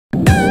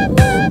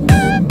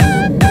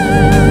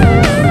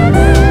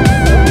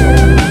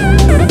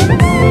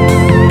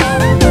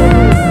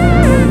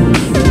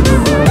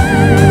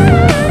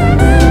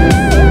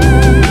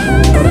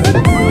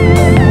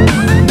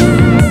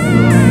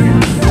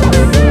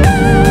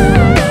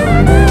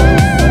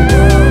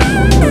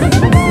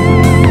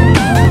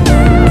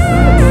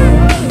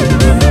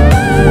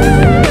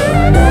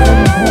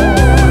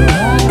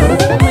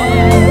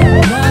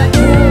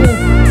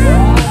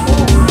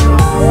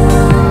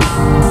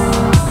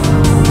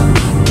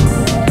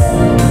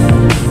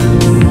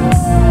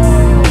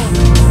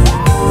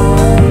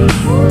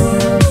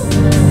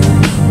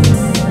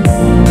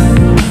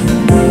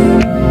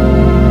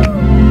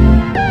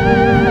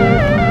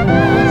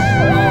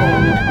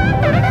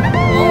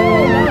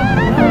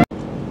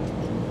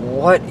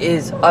What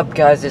is up,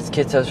 guys? It's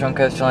Kitsos from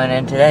Coasterland,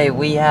 and today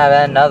we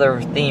have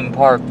another theme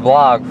park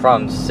vlog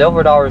from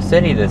Silver Dollar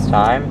City this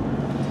time.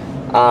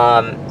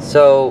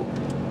 So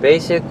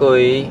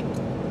basically,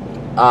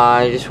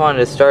 I just wanted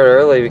to start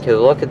early because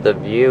look at the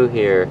view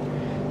here.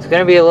 It's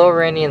going to be a little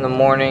rainy in the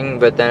morning,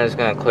 but then it's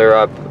going to clear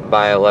up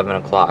by 11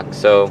 o'clock.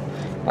 So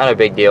not a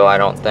big deal, I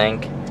don't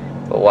think.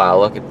 But wow,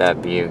 look at that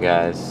view,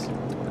 guys.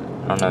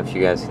 I don't know if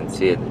you guys can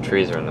see it. The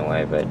trees are in the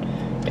way, but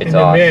it's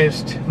awesome.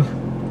 Mist.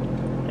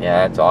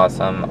 Yeah, it's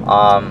awesome.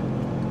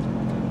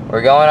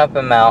 We're going up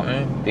a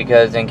mountain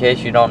because, in case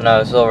you don't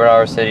know, Silver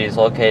Dollar City is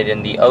located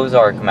in the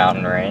Ozark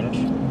mountain range.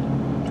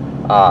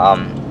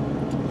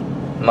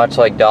 Much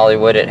like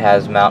Dollywood, it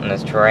has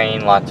mountainous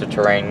terrain, lots of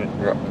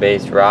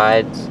terrain-based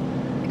rides.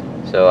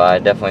 So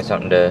definitely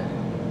something to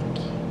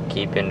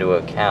keep into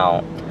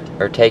account,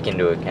 or take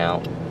into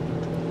account.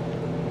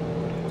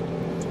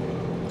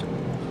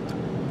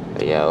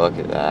 But yeah, look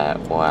at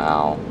that!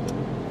 Wow.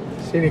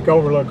 Scenic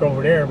overlook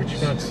over there, but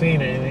you're not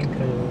seeing anything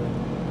because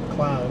of the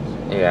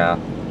clouds. Yeah.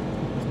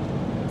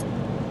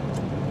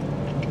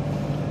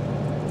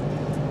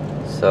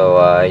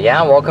 So,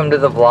 yeah, welcome to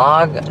the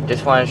vlog.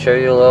 Just want to show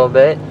you a little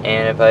bit,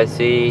 and if I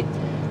see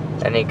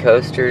any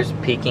coasters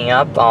peeking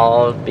up,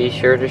 I'll be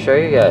sure to show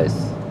you guys.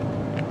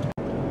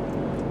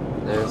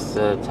 There's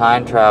the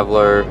Time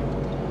Traveler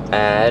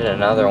ad,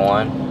 another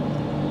one.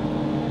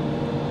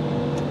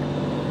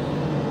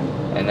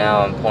 And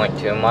now in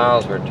 0.2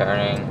 miles, we're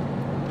turning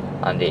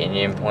on the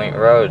Indian Point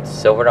Road,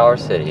 Silver Dollar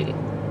City.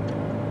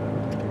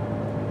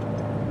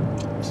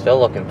 Still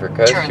looking for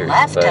coasters. Turn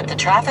left at the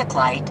traffic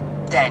light,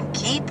 then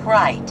keep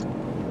right.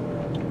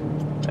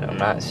 But I'm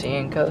not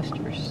seeing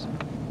coasters.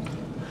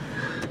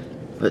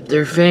 But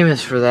they're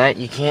famous for that.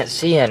 You can't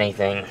see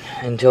anything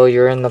until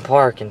you're in the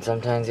park, and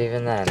sometimes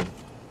even then,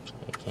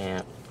 you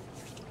can't.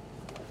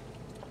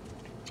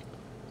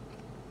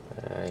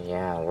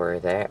 Yeah, we're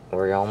there.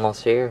 We're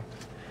almost here.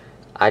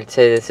 I'd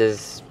say this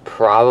is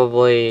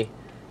probably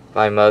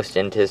my most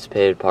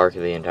anticipated park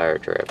of the entire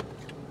trip.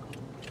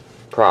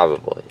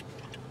 Probably.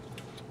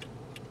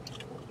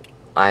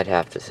 I'd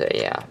have to say,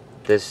 yeah.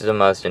 This is the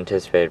most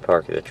anticipated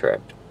park of the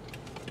trip.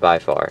 By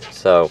far.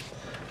 So,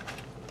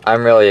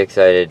 I'm really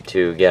excited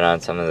to get on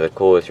some of the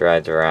coolest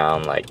rides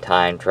around, like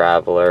Time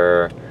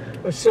Traveler.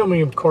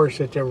 Assuming, of course,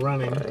 that they're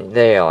running.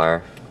 They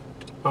are.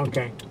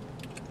 Okay.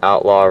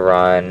 Outlaw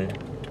Run.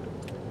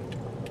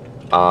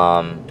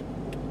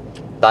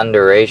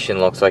 Thunderation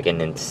looks like an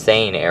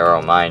insane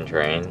Arrow mine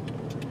train.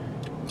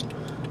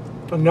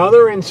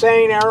 Another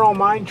insane Arrow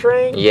mine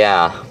train?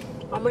 Yeah.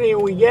 How many are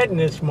we getting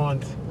this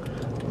month?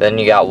 Then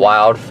you got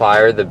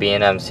Wildfire, the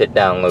B&M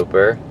sit-down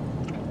looper.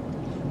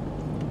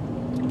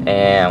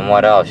 And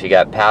what else? You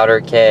got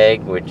Powder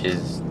Keg, which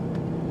is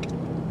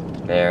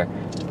there,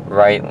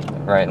 right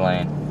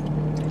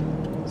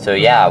lane. So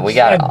yeah, we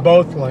got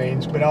both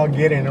lanes, but I'll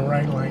get in the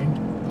right lane.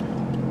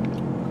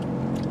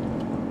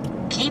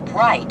 Keep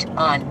right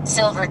on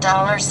Silver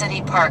Dollar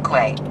City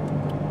Parkway.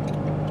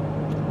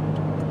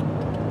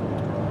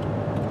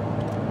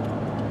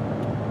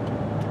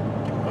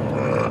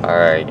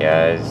 Alright,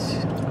 guys.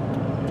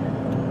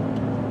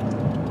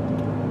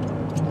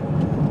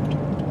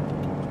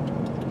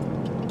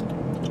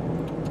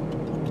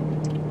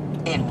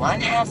 In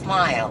 1/2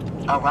 mile,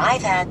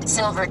 arrive at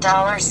Silver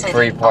Dollar City.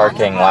 Free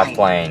parking, left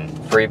lane.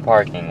 Free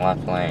parking,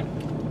 left lane.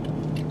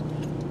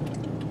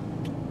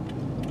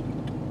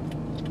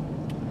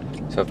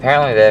 So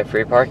apparently they have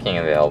free parking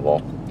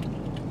available.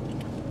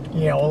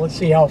 Yeah, well, let's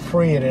see how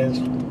free it is.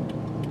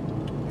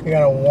 You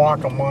gotta walk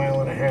 1.5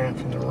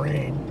 miles in the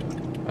rain.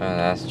 Oh,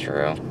 that's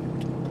true.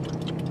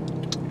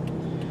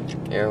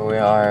 Here we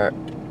are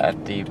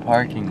at the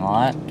parking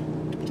lot.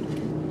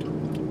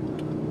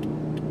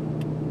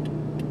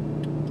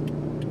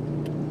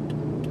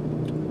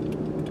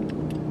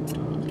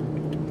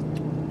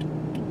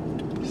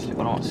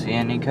 Still don't see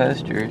any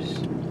coasters.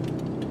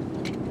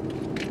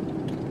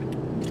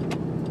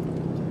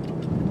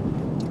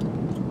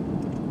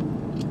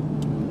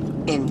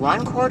 In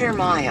 1/4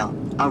 mile,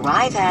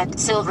 arrive at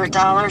Silver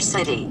Dollar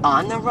City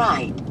on the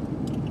right.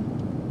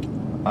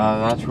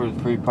 That's where the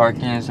free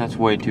parking is. That's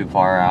way too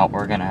far out.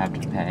 We're gonna have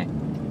to pay.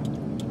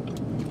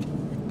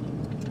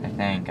 I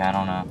think. I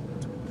don't know.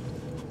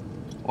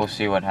 We'll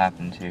see what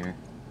happens here.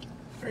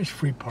 There's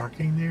free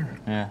parking there.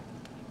 Yeah.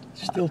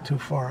 Still too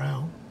far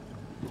out.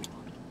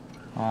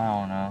 I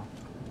don't know.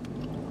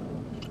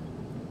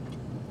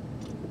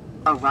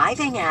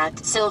 Arriving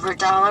at Silver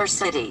Dollar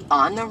City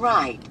on the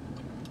right.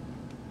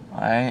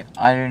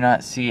 I do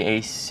not see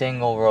a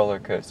single roller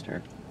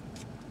coaster.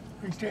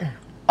 Right there.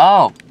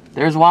 Oh,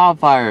 there's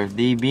Wildfire,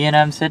 the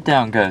B&M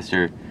sit-down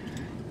coaster.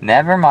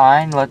 Never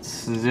mind, let's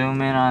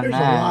zoom in on that.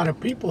 There's a lot of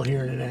people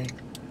here today.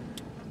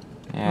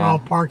 Yeah. They're all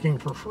parking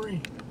for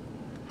free.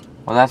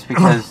 Well, that's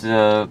because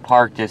the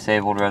park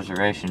disabled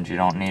reservations. You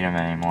don't need them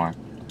anymore.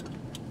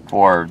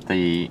 For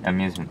the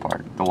amusement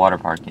park, the water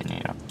park, you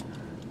need them.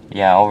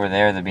 Yeah, over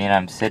there, the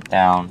B&M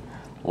sit-down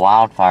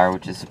Wildfire,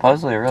 which is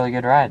supposedly a really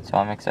good ride, so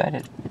I'm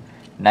excited.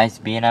 Nice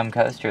B&M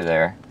coaster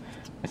there.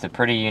 It's a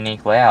pretty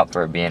unique layout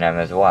for a B&M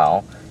as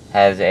well.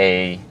 Has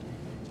a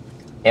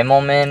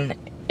Immelman,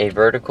 a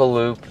vertical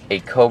loop, a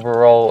Cobra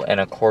roll, and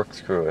a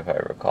corkscrew, if I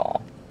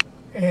recall.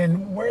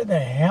 And where the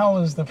hell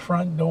is the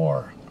front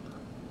door?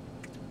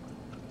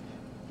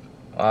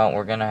 Well,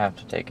 we're gonna have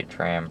to take a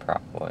tram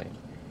probably,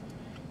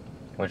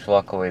 which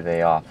luckily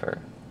they offer.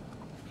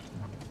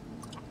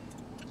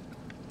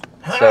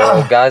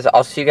 So guys,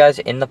 I'll see you guys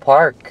in the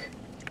park.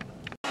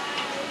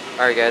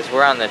 Alright guys,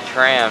 we're on the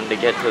tram to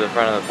get to the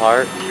front of the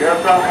park.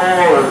 Yes, I'm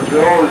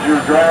Bill. Bill is your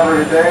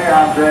driver today.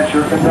 I'm Vince,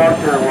 your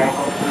conductor.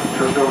 Welcome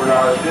to Silver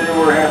City.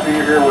 We're happy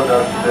you're here with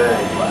us today.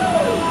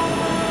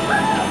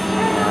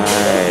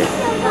 Alright.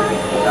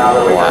 Now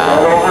that we got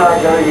that over,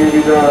 I'm going to give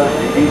you the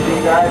CDC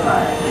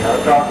guidelines. You got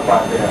to talk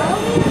about that.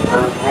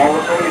 First of all,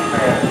 the face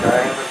mask.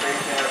 I have the face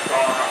mask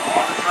on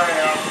the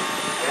tram,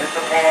 in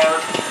the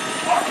park,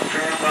 on the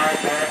tram ride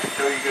back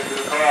until you get to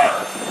the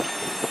car.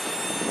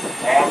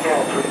 Also,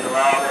 please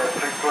allow that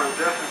 6-foot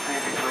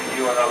distancing between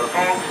you and other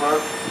folks.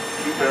 Let's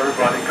keep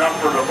everybody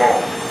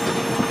comfortable.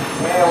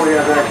 And we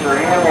have extra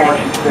hand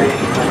washing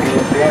stations and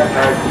hand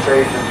sanitizer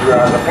stations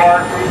throughout the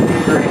park. Please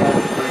keep your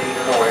hands clean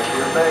and away from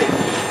your face.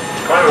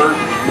 First,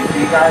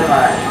 CDC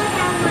guidelines.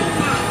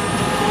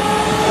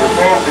 For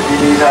folks, if you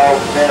need help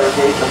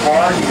navigate the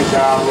park, you can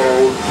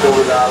download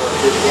Silver Dollar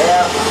City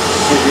app.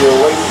 Gives you a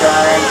wait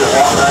time to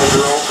walk rides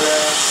are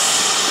open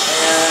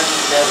and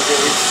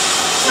navigate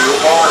to your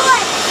park.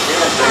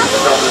 Again, thanks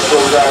for coming to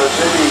Silver Dollar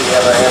City.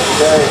 Have a happy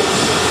day.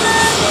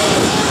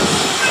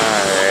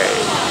 Alright.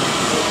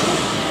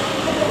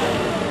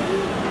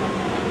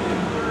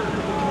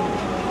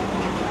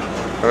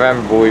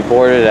 Remember, we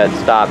boarded at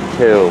stop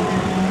 2.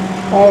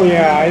 Oh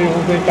yeah, I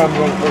don't think I'm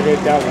going to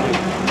forget that one.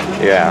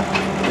 Yeah.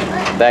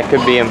 That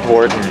could be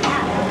important.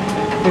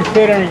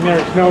 Considering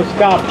there's no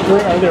stop 3,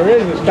 or there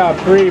is a stop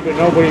 3, but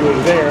nobody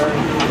was there.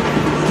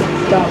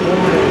 Stop 1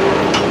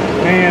 is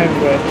manned,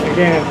 but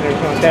again,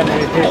 there's not that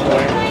many people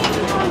there.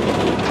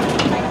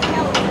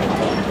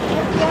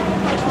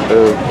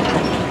 Ooh.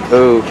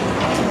 Ooh.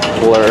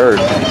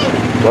 Blurred.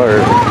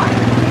 Blurred.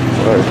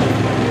 Blurred.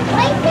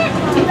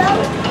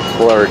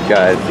 Blurred,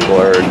 guys.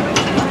 Blurred.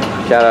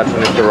 Shout out to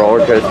Mr.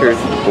 Roller Coasters.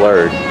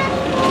 Blurred.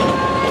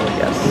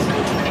 Yes.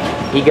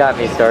 He got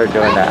me started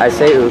doing that. I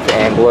say oof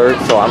and blurred,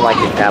 so I'm like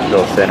a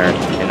capital sinner,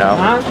 you know?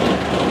 Huh?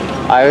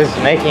 I was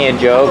making a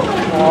joke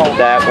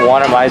that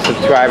one of my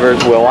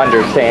subscribers will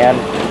understand,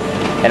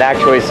 and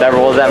actually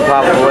several of them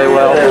probably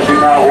will.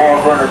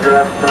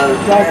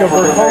 Like a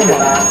Vacoma.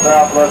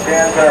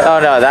 Oh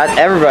no, that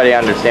everybody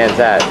understands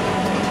that.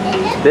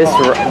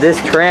 This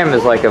tram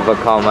is like a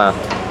Vacoma.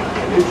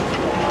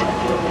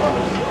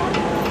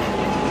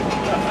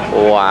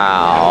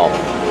 Wow,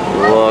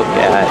 look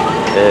at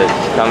this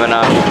coming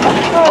up.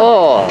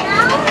 Oh.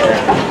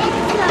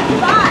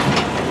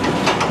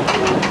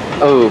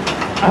 Oh.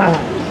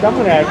 Some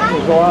of that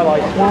is a lot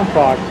like Swamp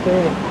Fox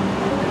too.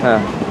 Huh.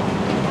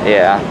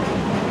 Yeah.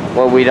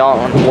 What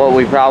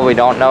we probably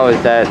don't know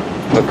is that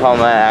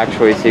Vacoma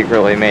actually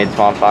secretly made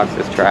Swamp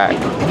Fox's track.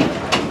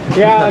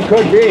 Yeah, it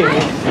could be.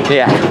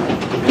 Yeah.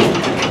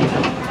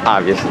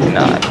 Obviously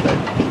not, but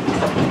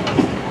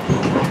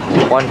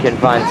one can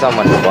find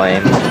someone to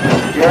blame.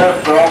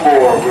 Yes, on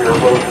board. We are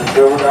approaching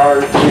Silver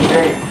Dollar City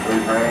Gate.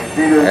 Please remain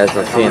seated. As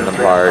I see in the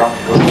park.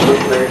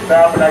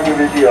 Stop and I give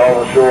it to you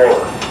all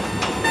ashore.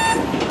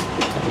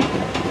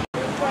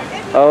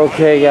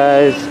 Okay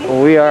guys,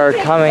 we are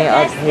coming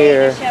up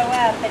here. Show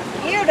up. It's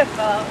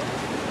beautiful.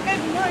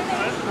 Good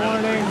morning.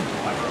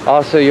 Morning.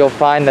 Also, you'll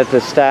find that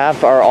the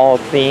staff are all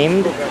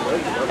themed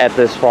at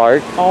this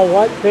park. All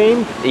what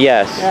theme?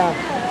 Yes. Yeah.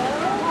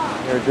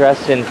 They're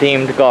dressed in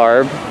themed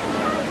garb.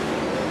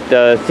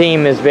 The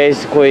theme is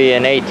basically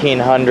an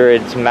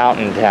 1800s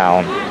mountain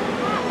town.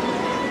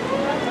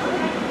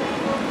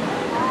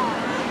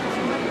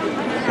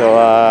 So,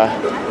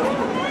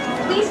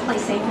 Please play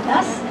safe with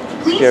us.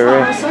 Please get follow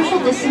ready. social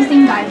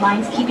distancing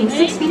guidelines, keeping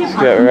 6 feet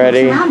apart Get from those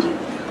ready. around you.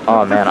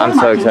 Oh man, I'm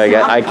so excited.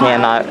 I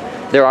cannot,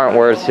 there aren't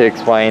words to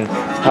explain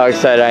how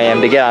excited I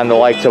am to get on the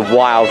likes of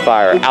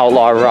Wildfire,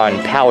 Outlaw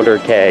Run, Powder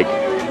Keg,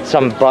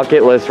 some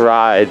bucket list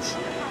rides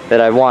that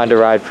I've wanted to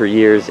ride for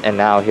years, and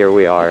now here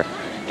we are,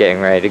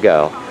 getting ready to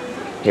go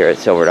here at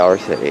Silver Dollar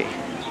City.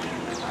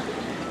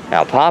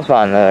 Now Papa,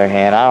 on the other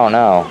hand, I don't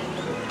know.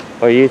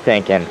 What are you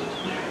thinking?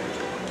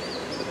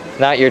 It's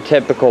not your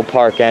typical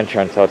park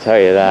entrance, I'll tell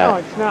you that. No,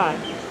 it's not.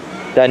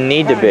 Doesn't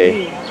need to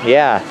be.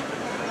 Yeah.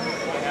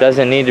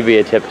 Doesn't need to be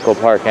a typical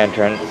park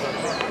entrance.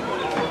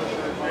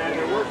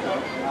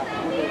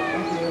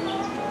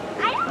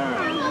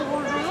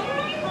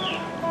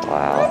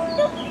 Wow.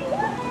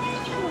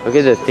 Look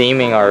at the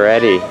theming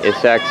already.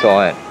 It's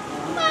excellent.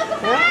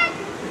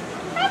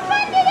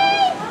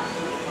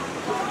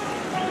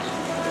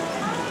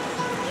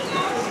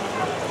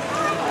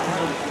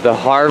 The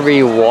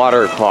Harvey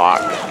water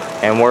clock.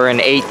 And we're in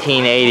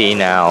 1880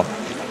 now.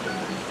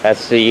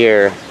 That's the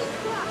year.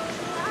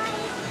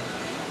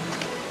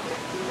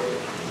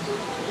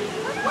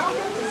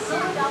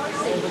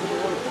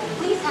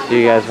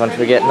 See you guys once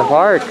we get in the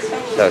park.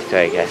 So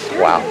excited, guys.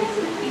 Wow.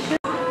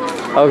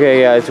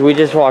 Okay, guys, we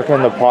just walked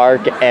in the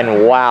park,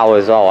 and wow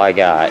is all I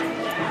got.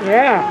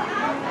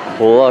 Yeah.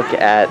 Look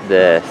at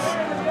this.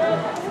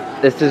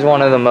 This is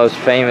one of the most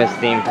famous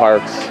theme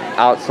parks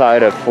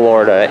outside of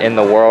Florida in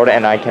the world,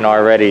 and I can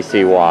already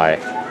see why.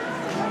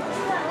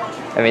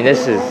 I mean,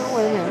 this is...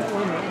 Wait a minute.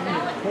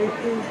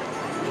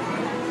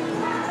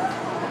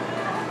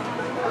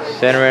 Pastries?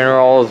 Cinnamon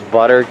rolls,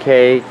 butter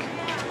cake.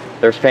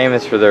 They're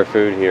famous for their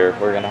food here.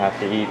 We're gonna have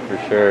to eat for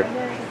sure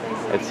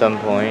at some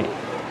point.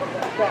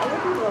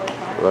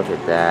 Look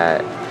at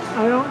that.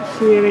 I don't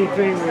see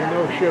anything with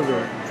no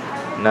sugar.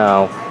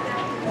 No.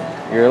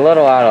 You're a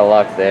little out of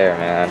luck there,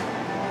 man.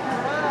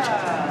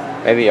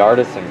 Maybe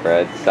artisan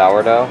bread,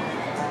 sourdough.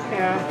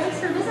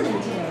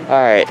 Yeah.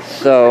 Alright,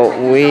 so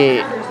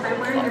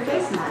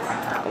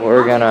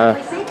we're gonna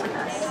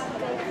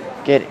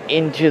get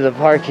into the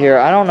park here.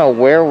 I don't know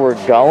where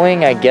we're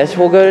going. I guess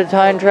we'll go to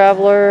Time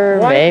Traveler,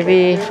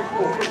 maybe.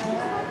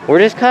 We're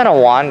just kind of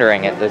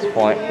wandering at this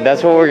point.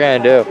 That's what we're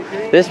gonna do.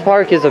 This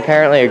park is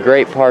apparently a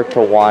great park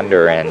to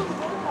wander in.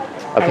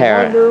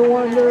 Apparently.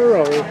 Wonder,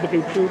 oh,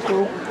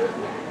 poo-poo.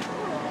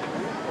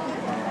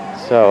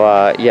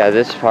 So, yeah,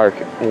 this park,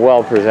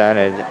 well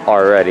presented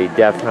already,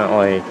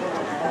 definitely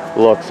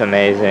looks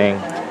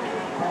amazing.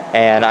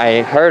 And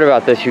I heard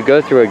about this, you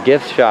go through a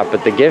gift shop,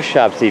 but the gift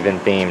shop's even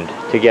themed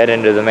to get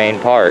into the main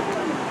park.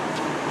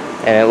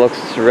 And it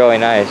looks really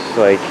nice,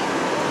 like,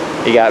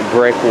 you got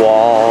brick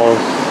walls.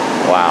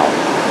 Wow,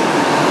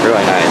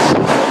 really nice.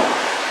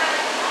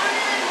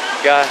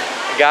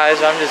 Guys,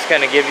 I'm just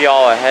gonna give you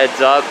all a heads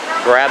up.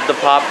 Grab the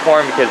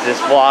popcorn because this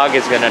vlog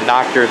is gonna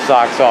knock your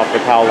socks off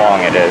with how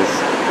long it is.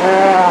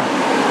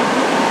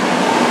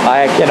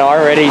 I can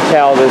already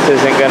tell this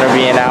isn't gonna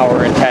be an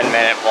hour and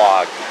 10-minute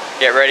vlog.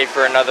 Get ready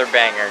for another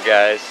banger,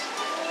 guys.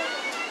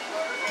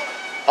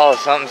 Oh,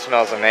 something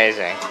smells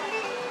amazing.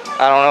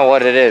 I don't know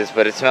what it is,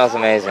 but it smells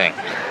amazing.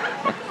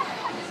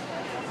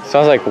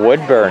 Smells like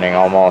wood burning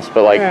almost,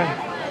 but like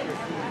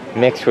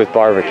mixed with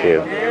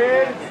barbecue.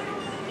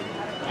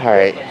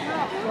 Alright.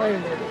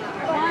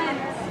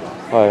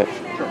 What?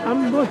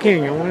 I'm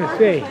looking, I want to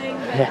see.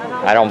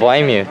 I don't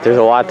blame you. There's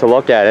a lot to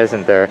look at,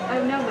 isn't there?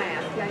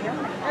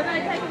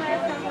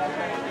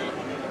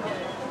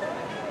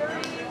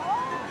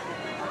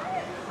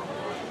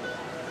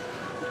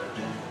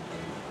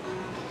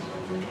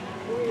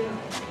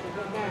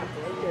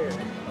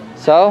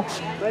 So?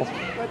 Let's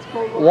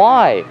go look.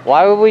 Why?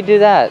 Why would we do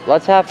that?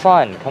 Let's have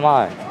fun. Come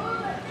on.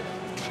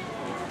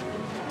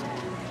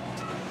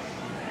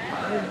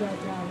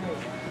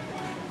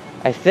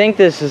 I think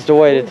this is the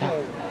way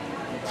to...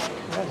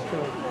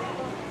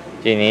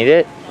 Do you need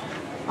it?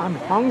 I'm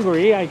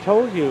hungry, I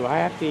told you. I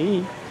have to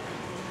eat.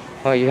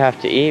 Well, you have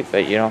to eat,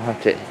 but you don't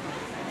have to...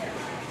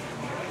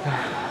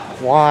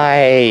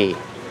 Why?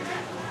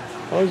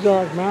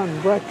 Ozark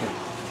Mountain breakfast.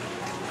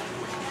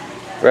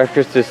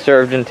 Breakfast is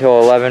served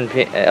until 11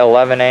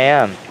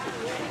 a.m.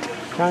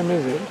 Time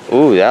is it?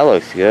 Ooh, that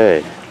looks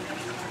good.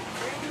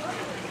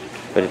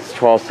 But it's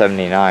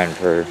 $12.79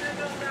 for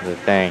the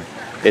thing.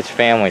 It's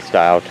family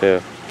style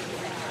too.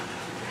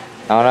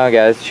 I don't know,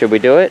 guys. Should we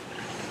do it?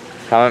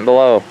 Comment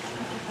below.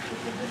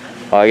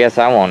 Well, I guess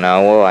I won't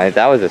know. Well,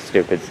 that was a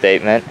stupid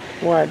statement.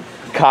 What?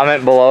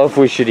 Comment below if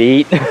we should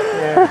eat.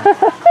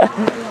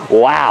 Yeah.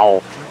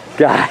 Wow.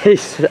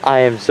 Guys, I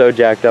am so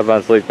jacked up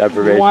on sleep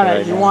deprivation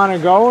right You now. want to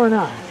go or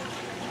not?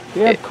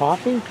 Do you have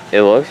coffee?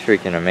 It looks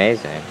freaking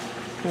amazing.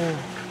 Yeah.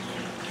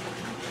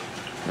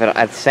 But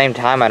at the same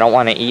time, I don't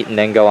want to eat and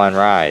then go on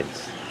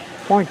rides.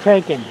 Point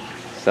taken.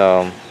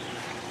 So,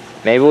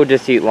 maybe we'll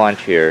just eat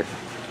lunch here.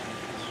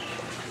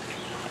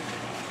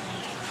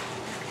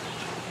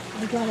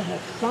 I gotta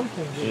have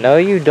something here. No,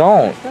 you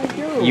don't. Yes,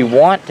 I do. You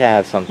want to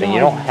have something. No,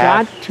 You don't I've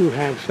have... got to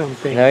have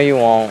something. No, you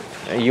won't.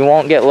 You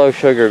won't get low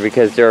sugar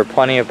because there are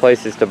plenty of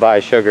places to buy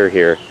sugar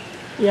here.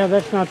 Yeah,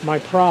 that's not my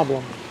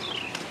problem.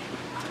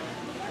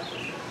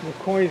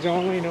 McCoy's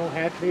only, no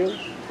Hatfield.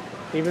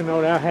 Even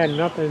though that had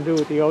nothing to do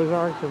with the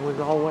Ozarks, it was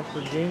all West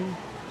Virginia.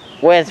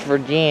 West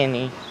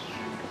Virginia.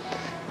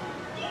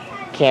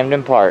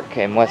 Camden Park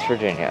in West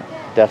Virginia.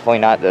 Definitely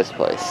not this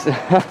place.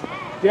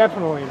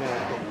 Definitely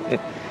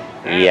not.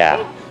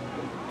 Yeah.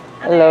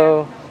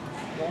 Hello.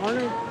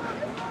 Morning.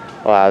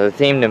 Wow, the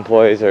themed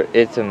employees are,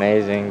 it's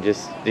amazing,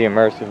 just the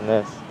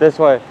immersiveness. This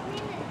way.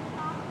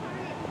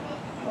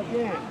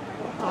 Again,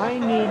 I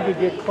need to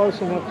get close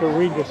enough to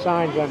read the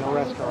signs on the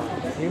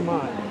restaurant. You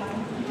mind?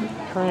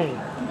 Train.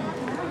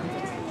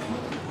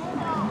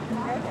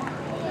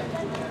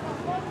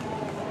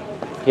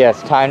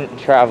 Yes, Time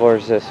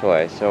Traveler's this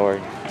way, so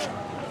we're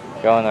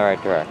going the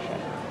right direction.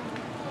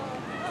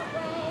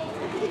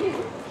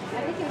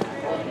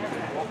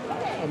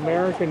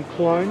 American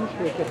Plunge.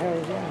 What the hell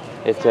is that?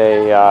 It's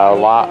a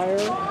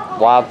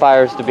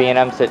Wildfires to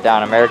B&M sit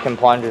down. American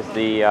Plunge is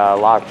the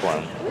lock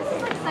flume.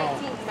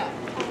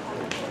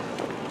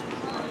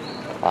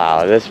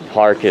 Wow, this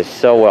park is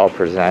so well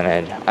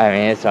presented. I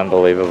mean, it's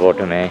unbelievable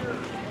to me.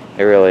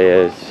 It really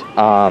is.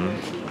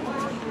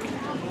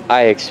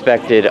 I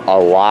expected a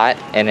lot,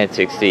 and it's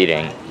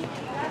exceeding.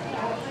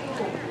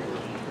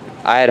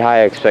 I had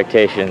high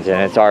expectations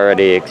and it's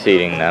already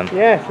exceeding them.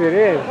 Yes, it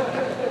is.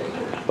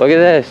 Look at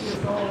this.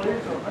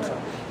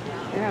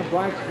 Yeah,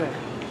 blacksmith.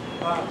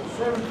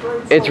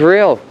 It's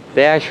real.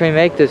 They actually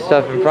make this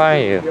stuff in front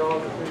of you.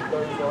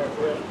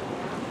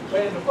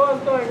 And the fun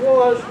thing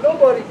was,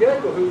 nobody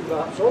gave a hoot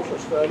about social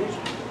studies,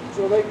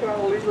 so they kind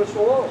of leave us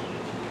alone.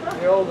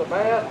 You know, the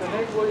math and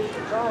English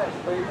and science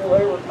people,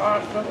 they were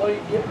constantly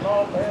getting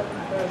off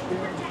having testing.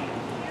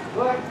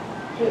 But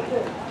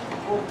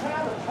we're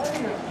kind of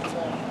paying them for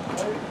that,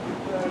 right?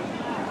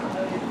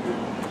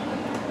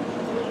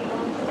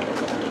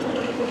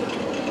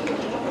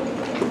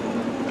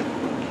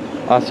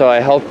 Also, I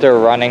hope they're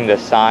running the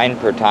sign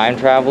for time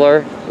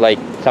traveler. Like,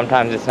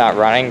 sometimes it's not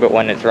running, but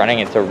when it's running,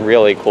 it's a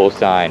really cool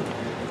sign.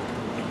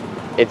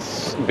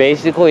 It's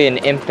basically an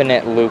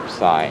infinite loop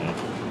sign.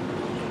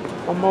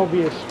 A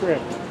Mobius strip.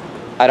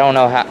 I don't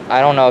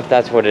know if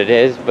that's what it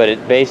is, but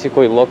it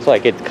basically looks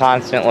like it's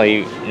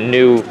constantly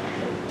new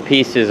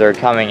pieces are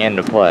coming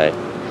into play.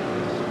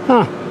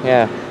 Huh.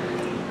 Yeah.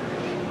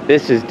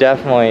 This is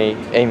definitely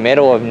a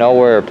middle of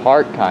nowhere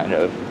park, kind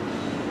of.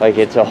 Like,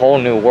 it's a whole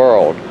new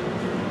world.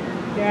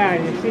 Yeah,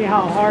 and you see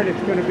how hard it's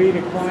going to be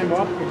to climb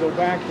up to go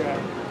back to the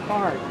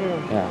car,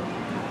 too. Yeah.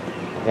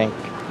 I think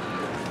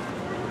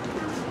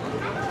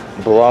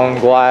blown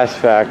glass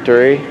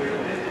factory.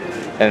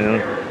 And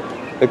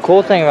the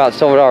cool thing about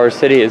Silver Dollar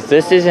City is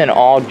this isn't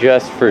all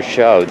just for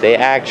show. They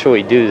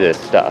actually do this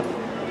stuff.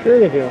 Sure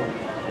they do.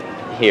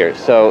 Here.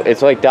 So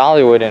it's like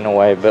Dollywood in a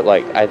way, but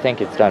like I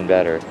think it's done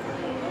better.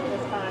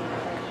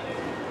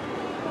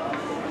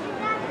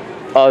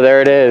 Oh, there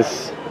it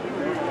is.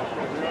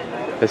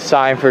 The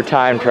sign for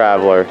time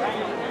traveler.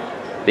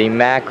 The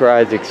Mack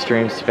Rides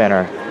Extreme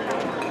Spinner.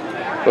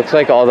 Looks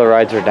like all the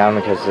rides are down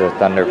because of the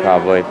thunder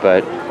probably,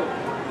 but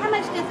How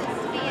much does it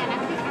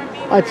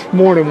span? That's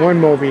more than one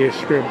Mobius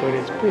strip, but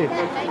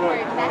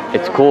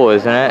it's cool,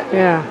 isn't it?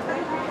 yeah.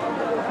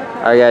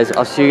 Alright guys,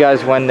 I'll see you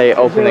guys when they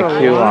open the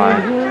queue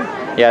line.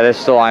 Yeah, there's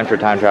still a line for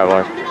time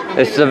traveler.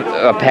 This is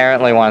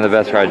apparently one of the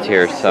best rides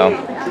here, so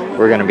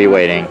we're gonna be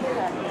waiting.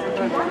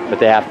 But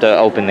they have to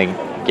open the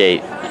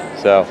gate,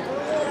 so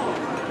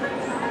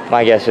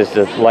my guess is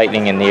the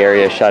lightning in the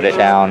area shut it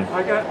down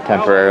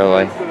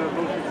temporarily.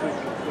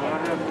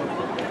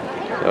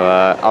 So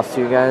I'll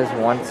see you guys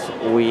once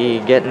we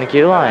get in the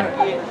queue line.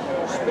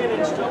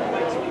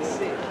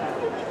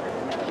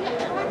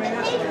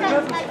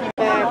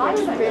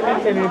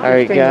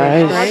 Alright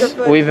guys,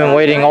 we've been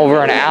waiting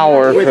over an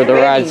hour for the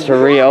rides to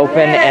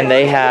reopen, and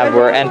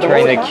we're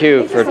entering the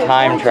queue for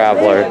Time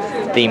Traveler,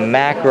 the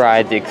Mack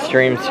Rides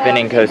Extreme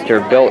Spinning Coaster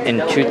built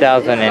in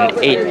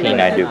 2018,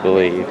 I do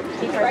believe.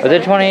 Was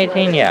it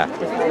 2018? Yeah.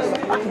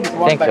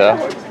 I think so.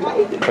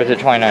 Or is it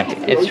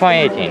 2019? It's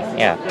 2018,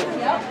 yeah.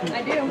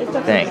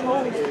 I think.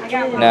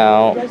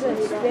 Now,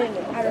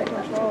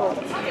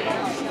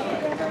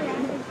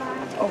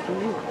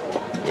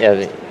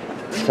 yeah,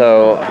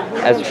 so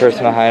as the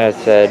person behind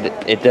us said,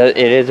 it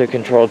is a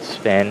controlled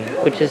spin,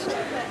 which is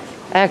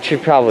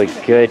actually probably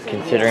good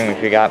considering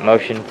if you got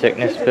motion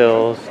sickness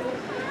pills.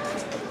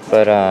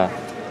 But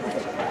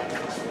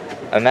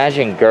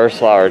imagine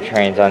Gerstlauer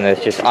trains on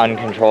this, just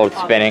uncontrolled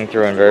spinning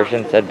through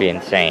inversions. That'd be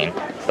insane,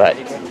 but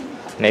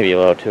maybe a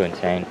little too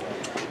insane.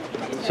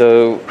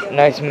 So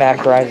nice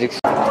Mack Rides.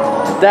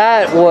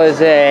 That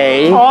was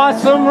a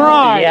awesome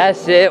ride.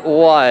 Yes, it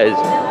was.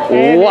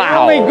 And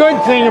wow. The only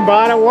good thing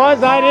about it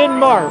was I didn't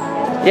barf.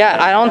 Yeah,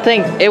 I don't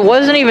think it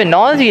wasn't even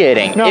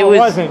nauseating. No, it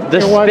wasn't.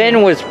 The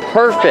spin was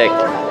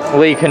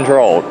perfectly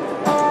controlled.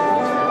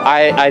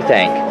 I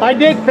think. I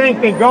did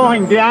think that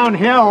going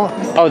downhill.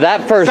 Oh,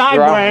 that first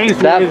sideways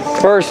drop.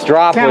 That first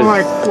drop was kind of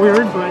like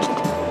weird,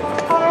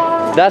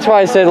 but. That's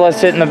why I said let's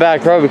sit in the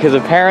back row, because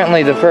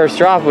apparently the first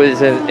drop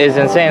is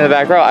insane in the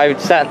back row. I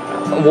sat.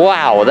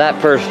 Wow, that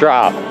first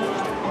drop.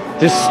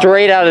 Just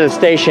straight out of the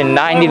station,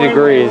 90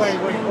 degrees. Wait,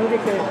 look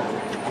at this.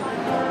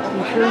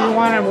 You sure you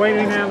want to wait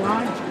in that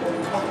line?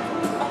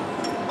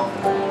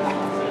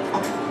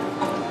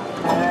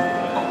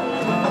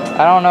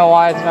 I don't know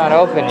why it's not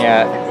open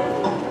yet.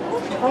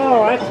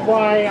 Oh, that's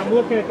why I'm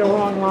looking at the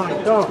wrong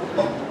line. So.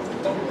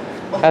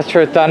 That's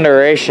for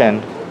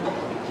Thunderation.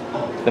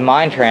 The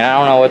mine train, I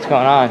don't know what's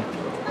going on.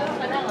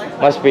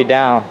 Must be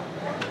down.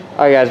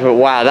 Alright guys, but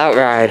wow, that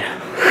ride.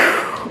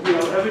 You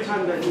know, every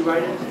time that you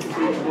ride it, it's a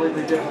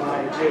completely different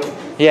ride too.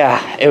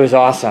 Yeah, it was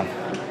awesome.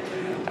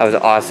 That was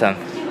awesome.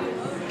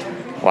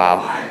 Wow.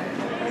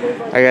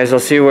 Alright guys, we'll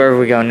see where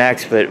we go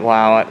next, but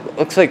wow, it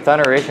looks like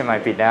Thunderation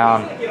might be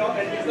down.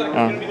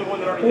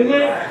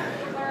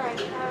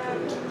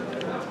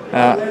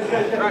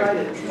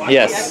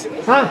 Yes.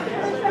 Huh?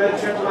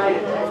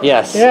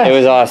 Yes, it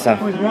was awesome.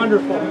 It was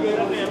wonderful.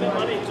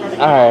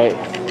 Alright,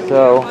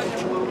 so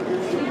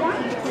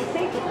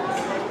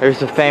there's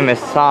the famous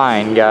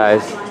sign,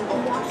 guys.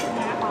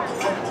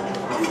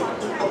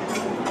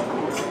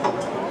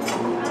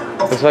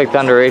 Looks like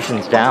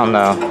Thunderation's down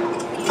though.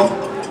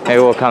 Maybe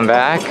we'll come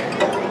back.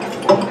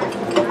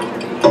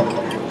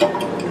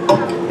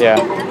 Yeah.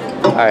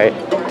 Alright.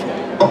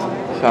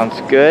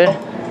 Sounds good.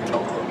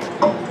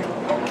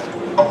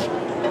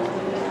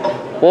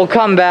 We'll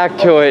come back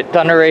to it.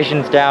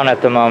 Thunderation's down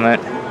at the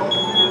moment.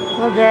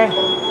 Okay.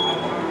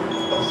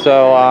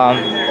 So,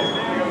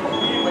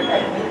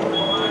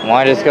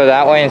 want to just go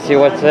that way and see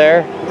what's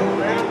there?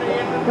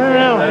 I don't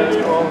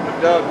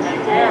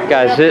know.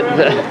 Guys,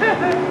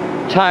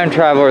 Time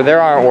Traveler,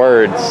 there aren't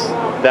words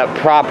that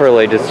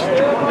properly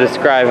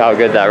describe how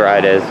good that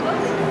ride is.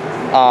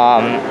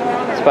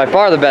 It's by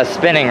far the best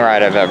spinning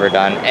ride I've ever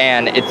done,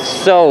 and it's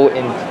so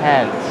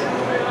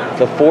intense.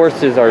 The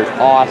forces are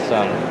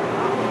awesome.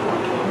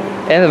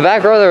 In the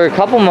back row, there were a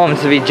couple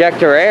moments of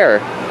ejector air.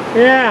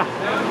 Yeah,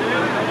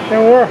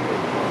 there were.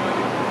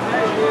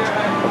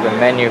 The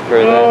menu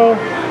for No,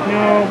 the...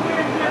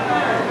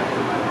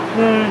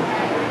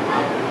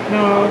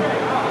 no.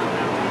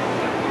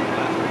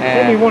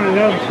 Maybe one of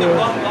those two.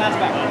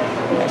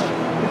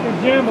 The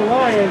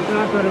jambalaya is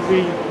not going to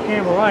be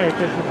jambalaya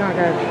because it's not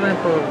going to have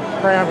shrimp or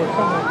crab or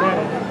something like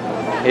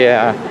that.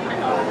 Yeah.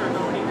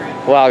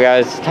 Well,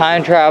 guys,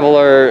 Time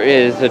Traveler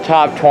is a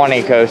top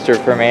 20 coaster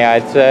for me,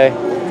 I'd say.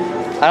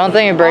 I don't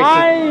think it breaks...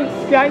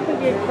 I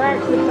think it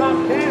cracks the top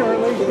 10, or at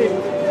least it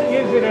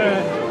gives it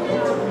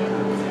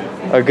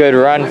a good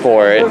run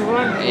for it.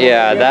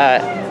 Yeah,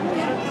 that...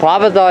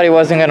 Papa thought he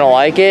wasn't going to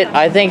like it.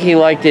 I think he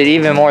liked it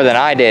even more than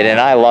I did, and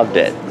I loved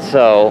it.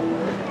 So,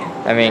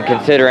 I mean,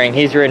 considering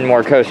he's ridden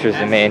more coasters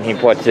than me, and he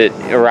puts it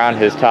around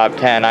his top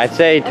 10, I'd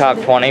say top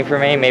 20 for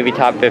me, maybe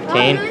top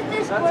 15.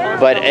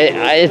 But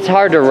it's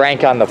hard to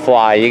rank on the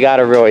fly. You got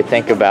to really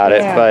think about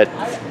it, but...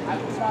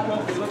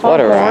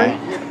 What a ride.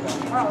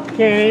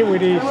 Can't eat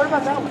with these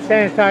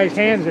sanitized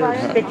hands that are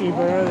sticky,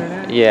 but other than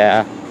that.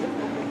 Yeah.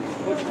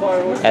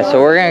 Yeah,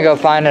 so we're gonna go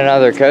find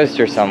another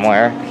coaster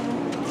somewhere.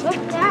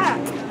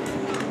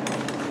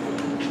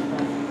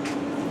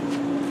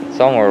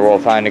 Somewhere we'll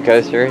find a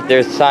coaster.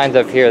 There's signs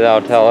up here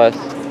that'll tell us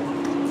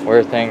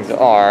where things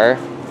are.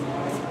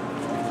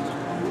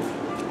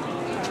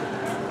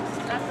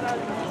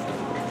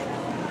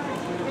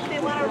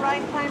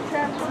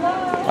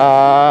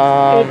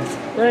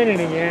 It's raining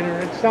again, or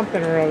it's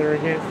something or other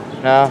again.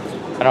 No,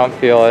 I don't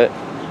feel it.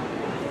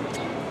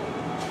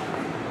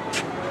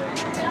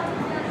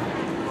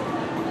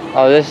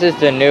 Oh, this is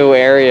the new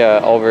area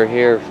over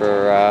here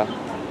for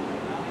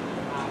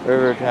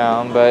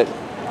Rivertown, but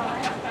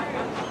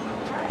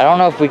I don't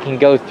know if we can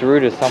go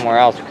through to somewhere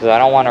else because I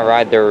don't want to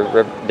ride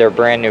their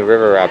brand new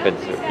river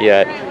rapids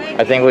yet.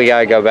 I think we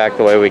gotta go back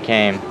the way we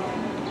came.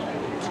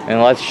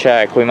 And let's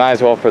check. We might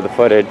as well for the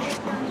footage.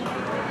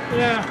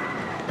 Yeah.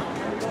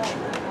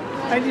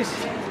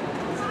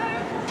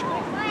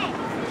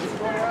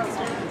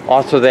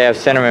 Also, they have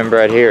cinnamon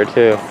bread here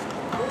too.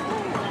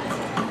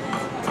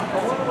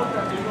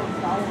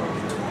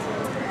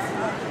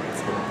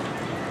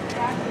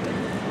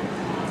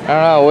 I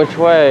don't know which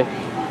way.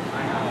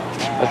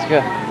 Let's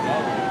go.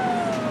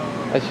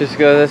 Let's just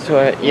go this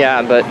way.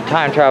 Yeah, but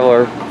Time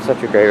Traveler,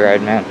 such a great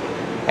ride, man.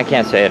 I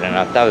can't say it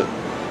enough. That was.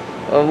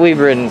 Well, we've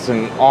ridden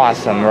some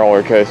awesome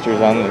roller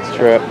coasters on this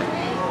trip.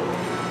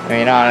 I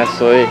mean,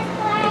 honestly,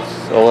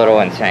 it's a little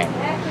insane,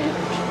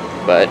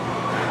 but.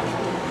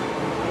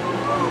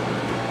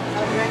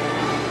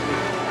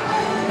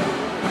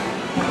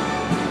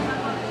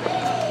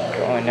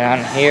 Going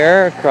down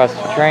here across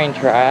the train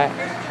track.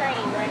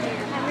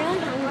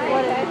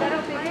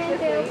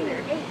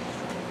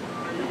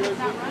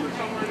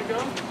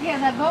 Yeah,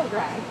 that boat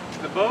ride.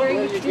 The boat? Where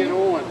you get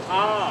on.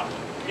 Ah,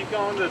 keep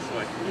going this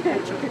way.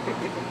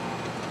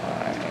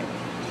 Alright.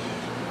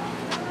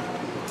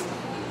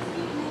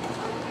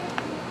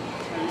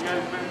 Have you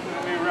guys been to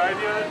the new ride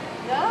yet?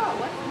 No,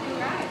 what's the new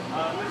ride?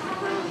 This is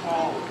River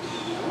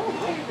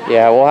Falls.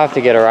 Yeah, we'll have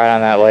to get a ride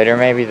on that later.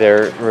 Maybe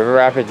their river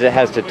rapids. It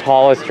has the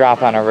tallest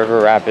drop on a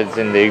river rapids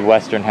in the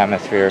Western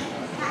Hemisphere.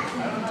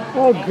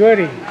 Oh,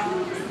 goody.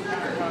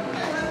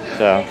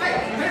 So,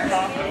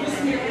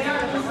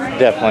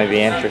 definitely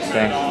be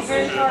interesting.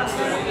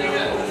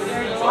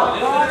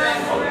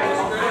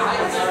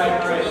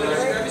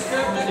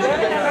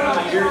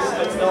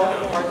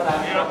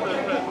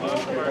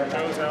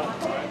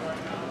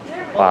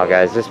 Wow,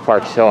 guys, this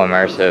park's so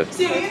immersive.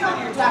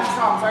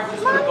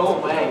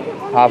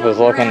 Papa's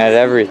looking at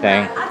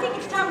everything.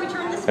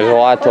 There's a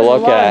lot to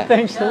look at.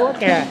 Things to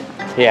look at.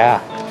 Yeah.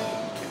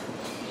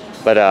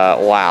 But,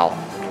 wow.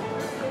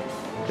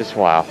 Just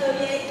wow.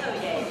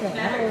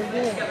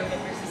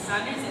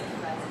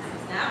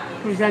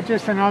 Is that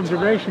just an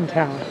observation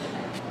tower?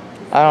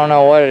 I don't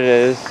know what it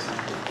is.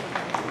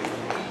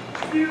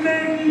 You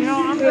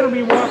know, I'm going to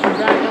be walking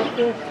back up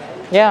this.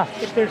 Yeah.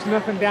 If there's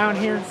nothing down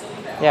here.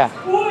 Yeah.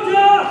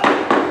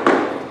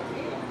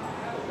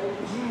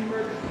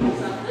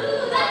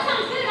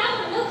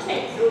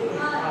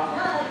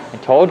 I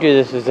told you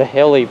this is a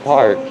hilly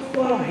park.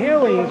 Well,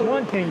 hilly is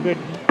one thing, but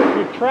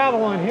to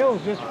travel on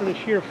hills just for the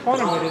sheer fun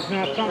of it is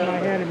not something I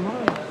had in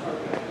mind.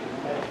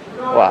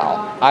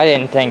 Well, I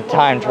didn't think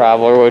Time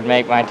Traveler would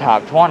make my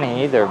top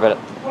 20 either, but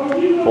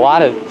a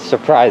lot of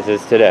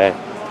surprises today.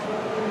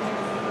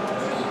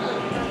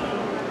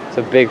 It's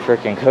a big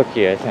freaking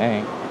cookie, I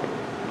think.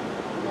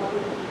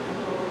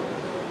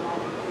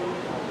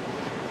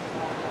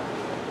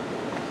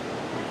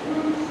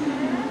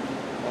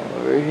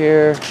 through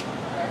here.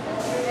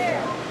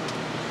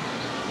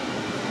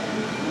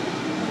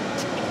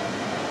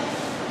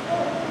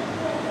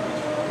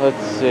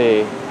 Let's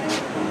see.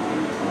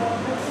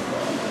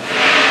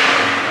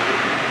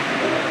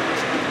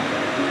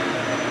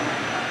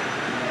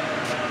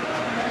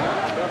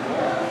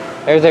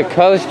 There's a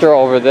coaster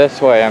over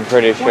this way, I'm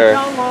pretty sure.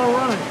 Outlaw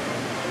Run?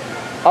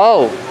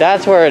 Oh,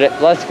 that's where it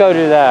is. Let's go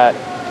do that.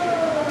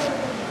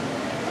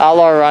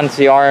 Outlaw Run's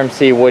the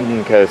RMC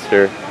wooden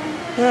coaster.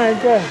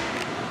 Alright, good.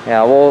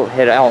 Yeah, we'll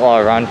hit Outlaw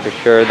Run for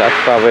sure. That's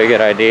probably a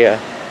good idea.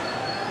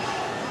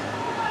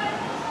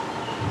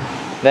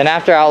 Then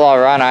after Outlaw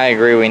Run, I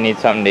agree we need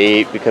something to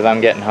eat because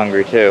I'm getting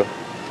hungry too.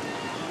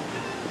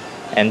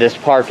 And this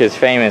park is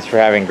famous for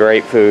having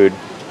great food.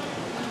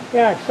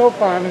 Yeah, so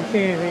far I haven't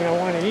seen anything I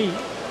want to eat.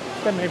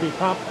 Except maybe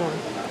popcorn.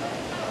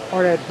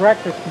 Or that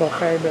breakfast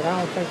buffet, but I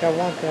don't think I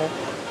want that.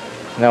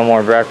 No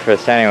more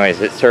breakfast anyways.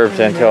 It serves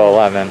I until know.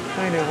 11.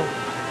 I know.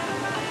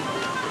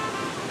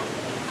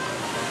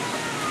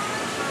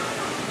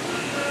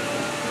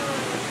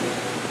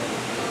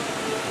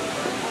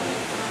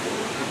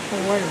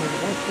 Oh, wait a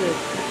minute. What's this?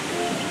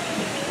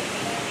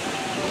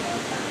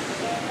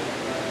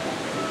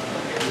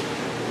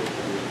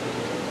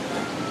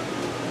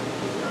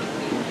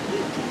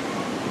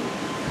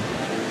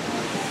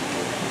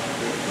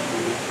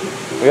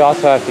 We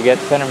also have to get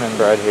cinnamon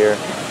bread here.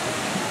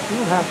 You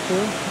don't have to.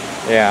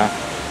 Yeah.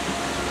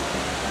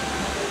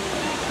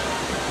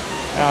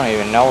 I don't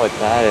even know what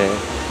that is.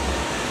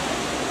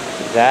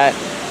 Is that?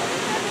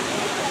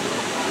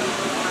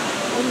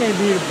 That may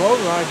be the boat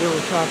ride they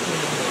were talking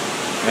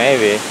about.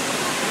 Maybe.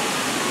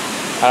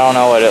 I don't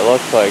know what it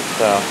looks like,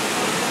 so.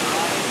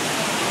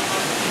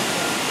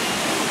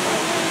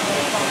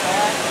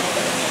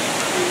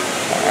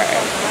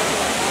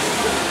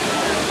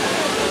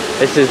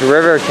 This is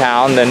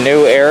Rivertown, the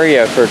new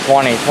area for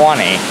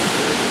 2020.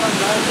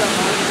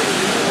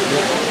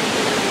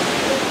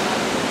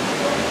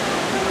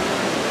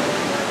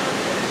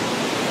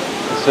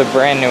 It's a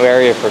brand new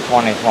area for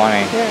 2020.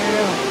 Yeah.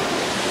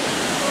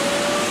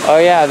 Oh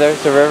yeah,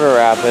 there's the river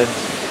rapids.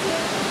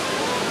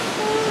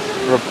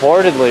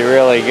 Reportedly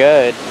really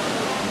good.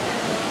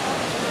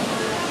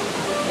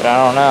 But I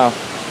don't know.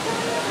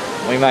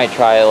 We might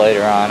try it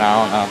later on, I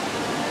don't know.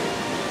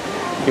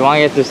 You want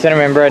to get the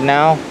cinnamon bread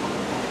now?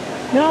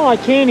 No, I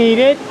can't eat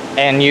it.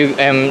 And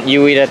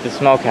you eat at the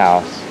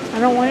smokehouse. I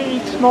don't want to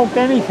eat smoked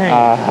anything.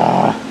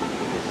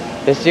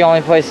 This is the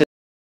only place that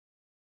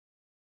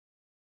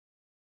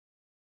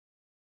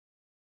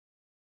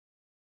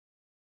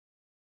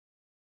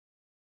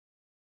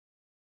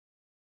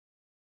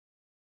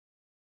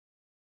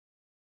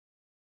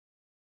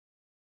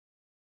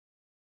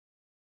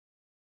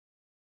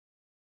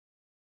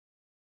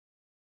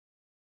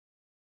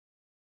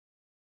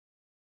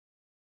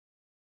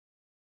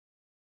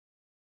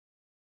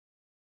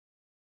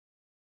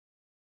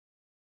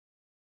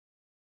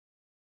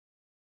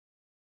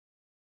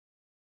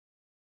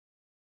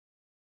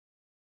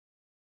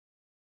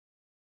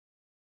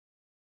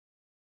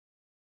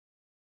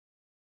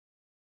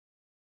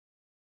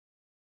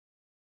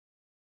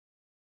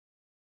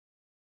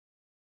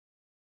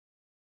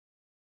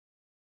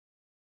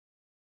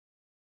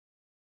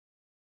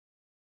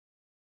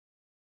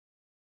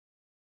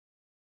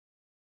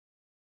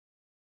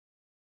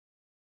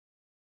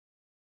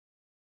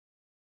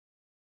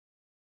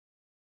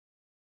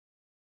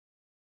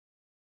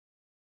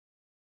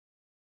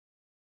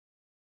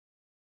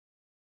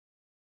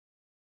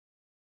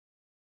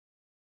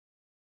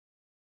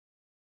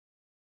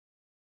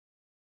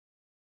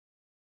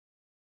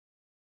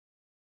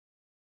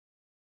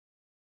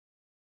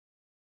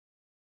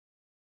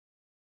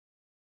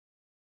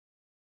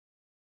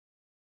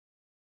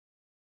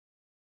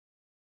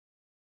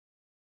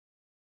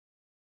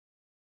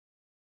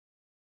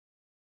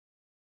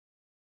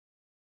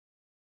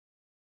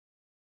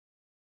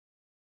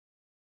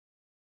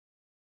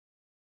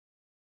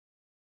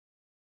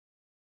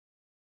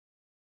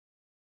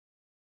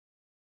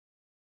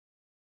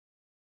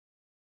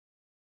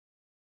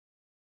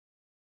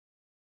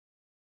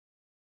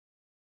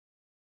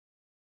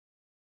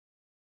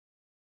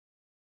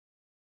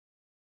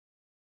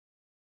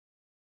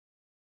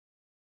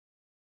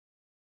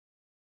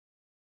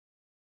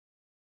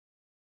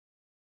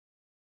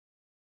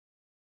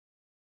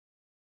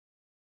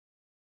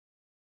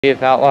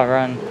if Outlaw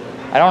Run.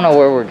 I don't know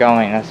where we're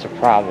going, that's the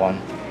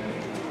problem.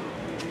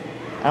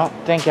 I don't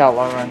think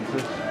Outlaw Run's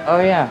this.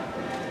 Oh yeah.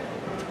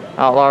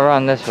 Outlaw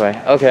Run this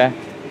way. Okay.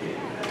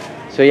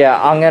 So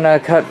yeah, I'm gonna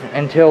cut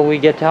until we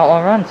get to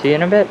Outlaw Run. See you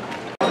in a bit.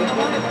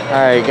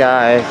 Alright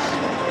guys.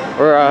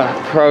 We're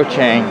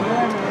approaching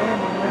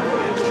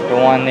the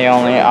one, the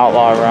only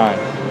Outlaw Run.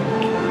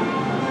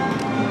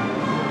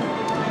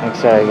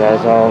 Excited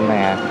guys, oh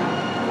man.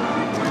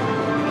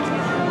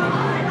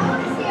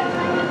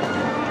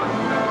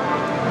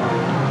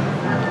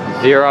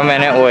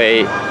 Zero-minute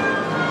wait.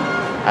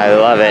 I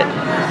love it.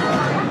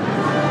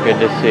 Good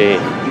to see.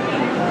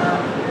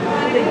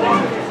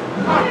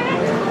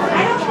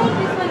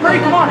 Hurry,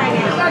 come on.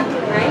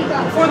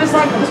 Before this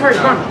line comes, hurry,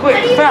 come on, quick,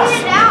 fast.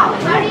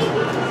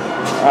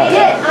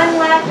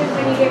 Unlap is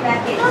when you get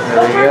back in.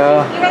 There we go.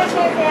 You gotta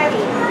stay daddy.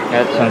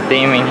 Got some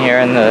theming here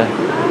in the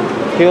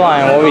queue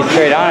line. We'll be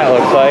straight on, it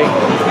looks like,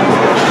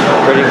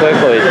 pretty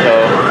quickly. So,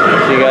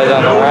 see you guys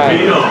on the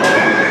ride.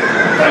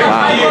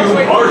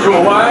 Wow. Marshall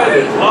White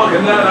is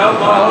locking that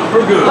outlaw for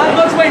good.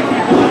 Let's wait,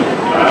 people.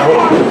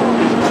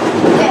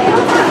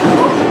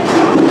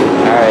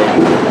 Alright,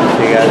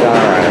 see you guys on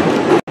the ride.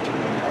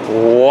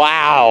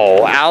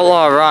 Wow,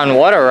 Outlaw Run,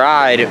 what a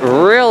ride.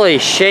 Really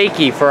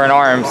shaky for an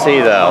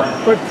RMC though.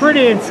 But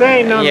pretty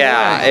insane nonetheless.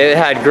 Yeah, it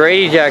had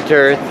great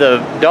ejector.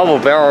 The double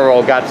barrel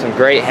roll got some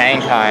great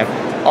hang time.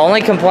 Only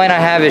complaint I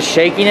have is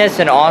shakiness,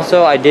 and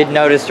also I did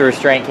notice the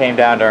restraint came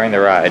down during the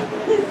ride.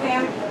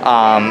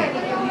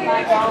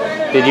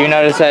 Did you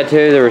notice that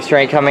too, the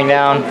restraint coming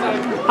down?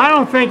 I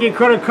don't think it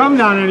could have come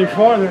down any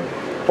farther.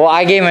 Well,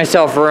 I gave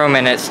myself room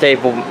and it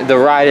stapled, the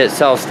ride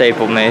itself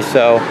stapled me,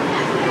 so.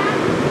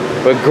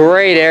 But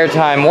great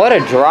airtime. What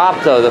a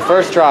drop though. The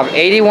first drop,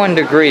 81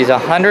 degrees,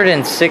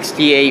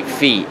 168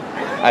 feet,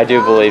 I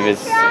do believe is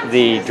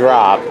the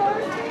drop.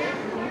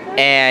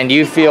 And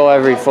you feel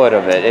every foot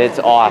of it. It's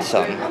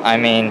awesome. I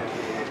mean,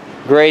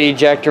 great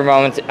ejector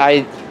moments.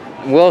 I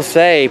will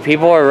say,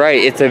 people are right.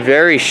 It's a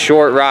very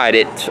short ride.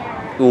 It's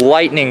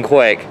lightning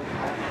quick.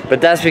 But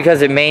that's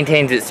because it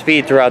maintains its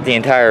speed throughout the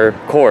entire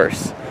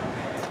course.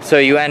 So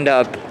you end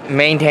up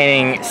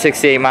maintaining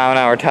 68 mile an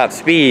hour top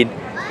speed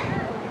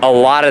a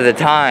lot of the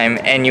time,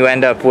 and you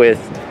end up with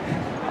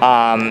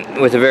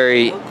a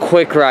very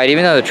quick ride.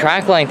 Even though the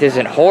track length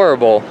isn't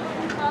horrible,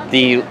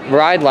 the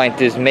ride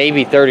length is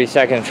maybe 30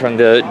 seconds from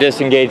the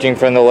disengaging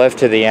from the lift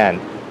to the end.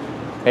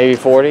 Maybe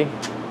 40? Maybe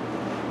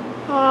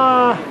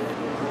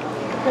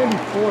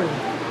 40.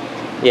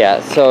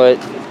 Yeah, so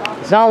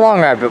it's not a long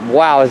ride, but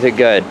wow, is it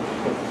good.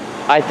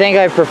 I think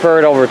I prefer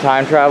it over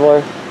Time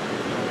Traveler.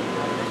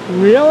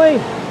 Really?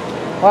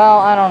 Well,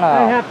 I don't know.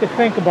 I have to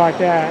think about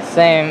that.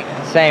 Same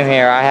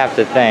here. I have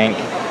to think.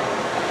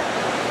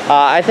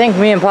 I think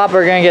me and Papa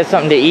are gonna get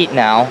something to eat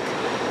now,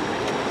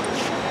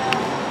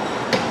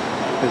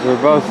 because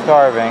we're both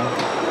starving.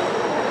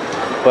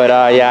 But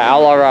yeah,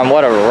 Outlaw Run,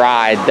 what a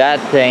ride! That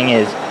thing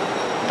is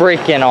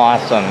freaking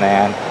awesome,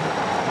 man.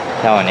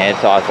 I'm telling you,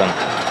 it's awesome.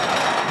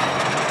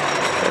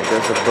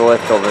 There's a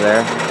lift over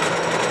there.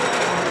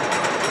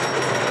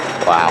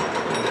 Wow,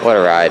 what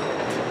a ride!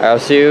 I'll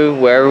see you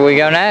wherever we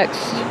go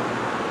next.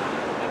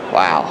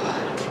 Wow.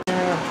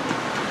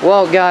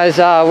 Well, guys,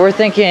 we're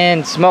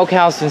thinking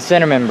smokehouse and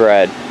cinnamon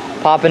bread.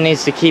 Papa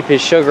needs to keep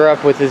his sugar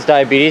up with his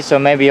diabetes, so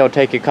maybe he'll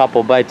take a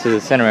couple bites of the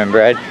cinnamon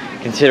bread,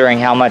 considering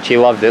how much he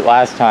loved it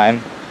last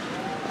time.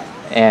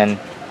 And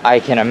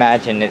I can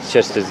imagine it's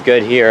just as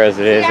good here as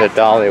it is at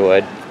the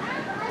Hollywood.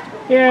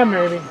 Yeah,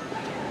 maybe.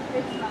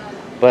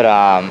 But,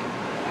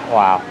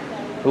 wow.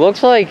 It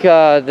looks like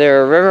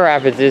their River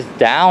Rapids is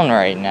down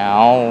right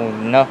now.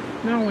 No.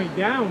 Not only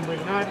down,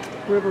 but not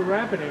river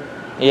rapiding.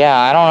 Yeah,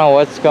 I don't know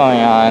what's going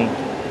on.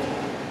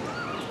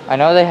 I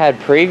know they had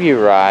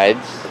preview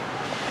rides.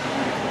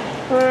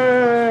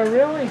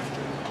 Really?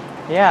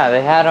 Yeah,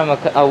 they had them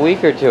a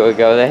week or two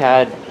ago. They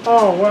had.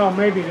 Oh, well,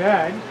 maybe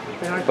that.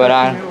 They're not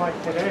catching it like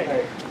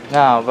today.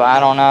 No, but I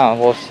don't know.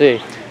 We'll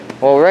see.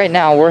 Well, right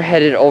now we're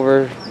headed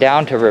over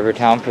down to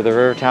Rivertown for the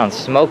Rivertown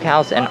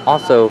Smokehouse, and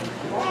also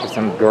for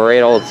some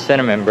great old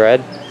cinnamon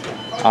bread.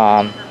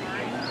 I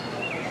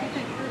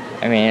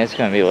mean, it's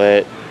gonna be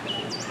lit.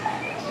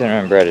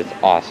 Cinnamon bread is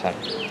awesome.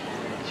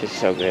 It's just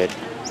so good.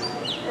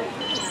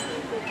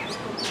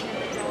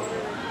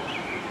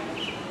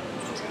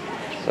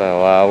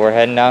 So we're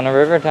heading down to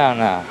Rivertown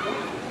now.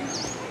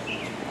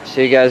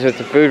 See you guys with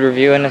the food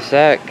review in a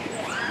sec.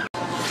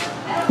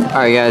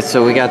 Alright guys,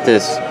 so we got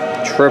this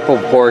triple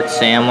pork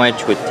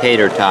sandwich with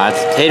tater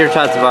tots. Tater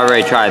tots I've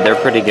already tried, they're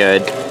pretty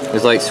good.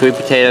 There's like sweet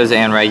potatoes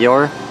and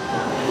regular.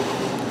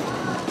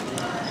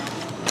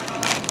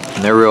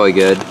 And they're really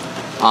good.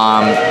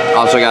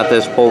 Also got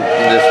this pork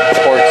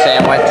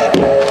sandwich.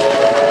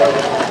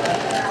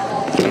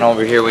 And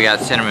over here we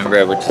got cinnamon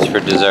bread, which is for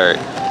dessert.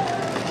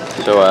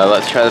 So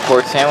let's try the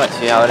pork sandwich,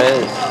 see how it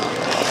is.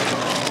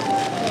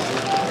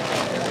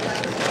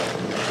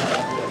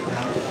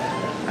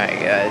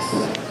 Alright guys,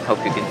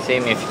 hope you can see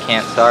me. If you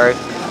can't, sorry.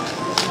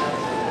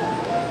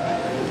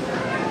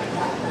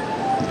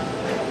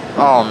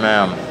 Oh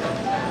man.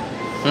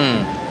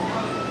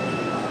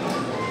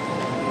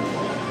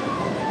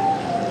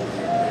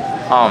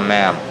 Oh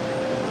man.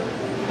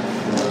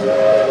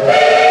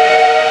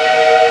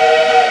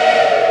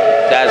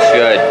 That's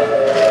good.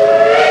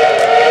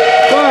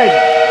 Good.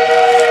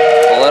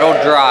 A little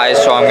dry,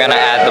 so I'm gonna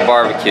add the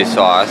barbecue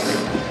sauce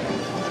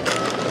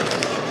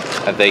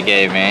that they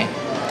gave me.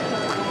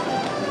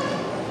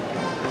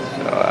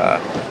 So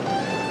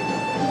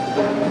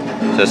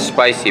it's a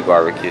spicy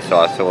barbecue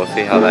sauce, so we'll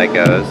see how that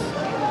goes.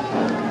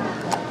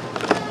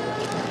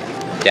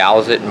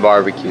 Douse it in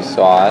barbecue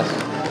sauce.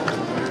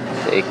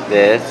 Take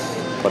this,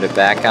 put it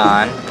back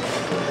on.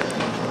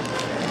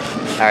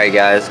 Alright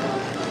guys,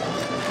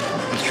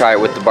 let's try it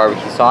with the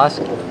barbecue sauce.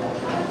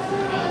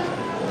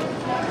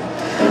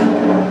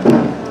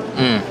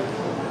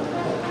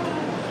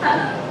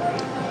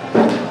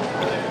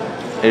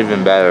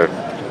 Even better.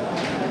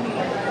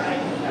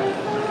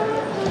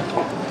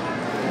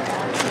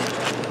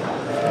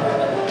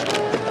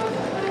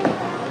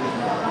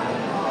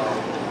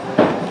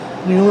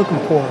 What are you looking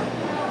for?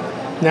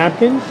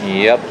 Napkins?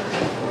 Yep.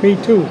 Me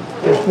too.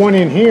 There's one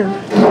in here.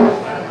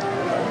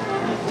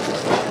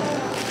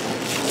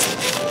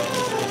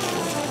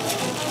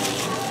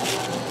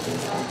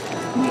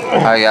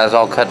 Alright guys,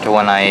 I'll cut to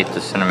when I ate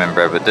the cinnamon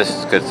bread, but this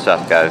is good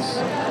stuff, guys.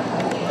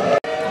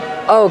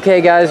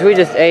 Okay guys, we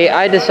just ate.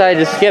 I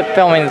decided to skip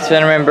filming the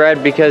cinnamon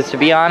bread because, to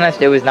be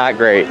honest, it was not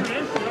great.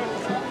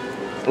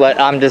 But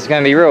I'm just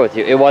gonna be real with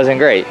you, it wasn't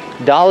great.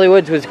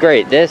 Dollywood's was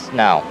great. This,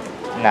 no.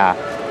 Nah.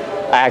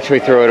 I actually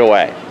threw it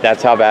away.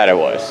 That's how bad it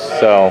was.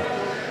 So,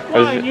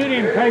 Well, you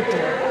didn't pay for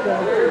it.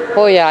 So.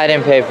 well, yeah, I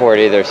didn't pay for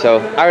it either, so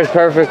I was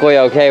perfectly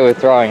okay with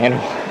throwing it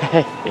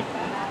away.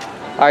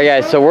 Alright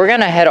guys, so we're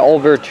gonna head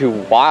over to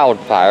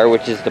Wildfire,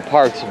 which is the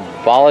park's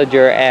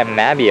Voyager and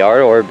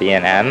Mabillard, or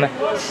B&M,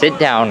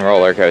 sit-down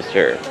roller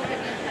coaster.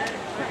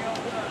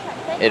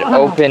 It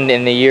opened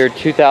in the year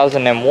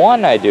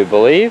 2001, I do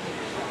believe.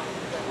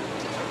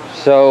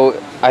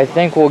 So I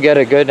think we'll get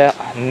a good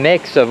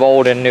mix of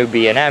old and new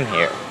B&M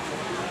here.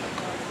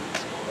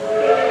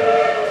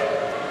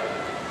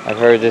 I've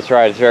heard this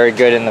ride is very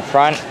good in the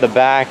front, the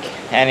back,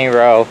 any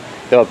row,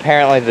 though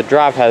apparently the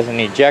drop has an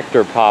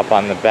ejector pop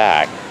on the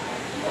back,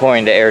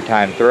 according to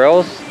Airtime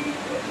Thrills.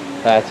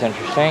 That's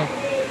interesting.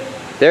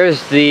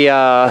 There's the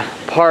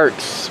park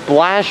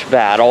Splash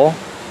Battle,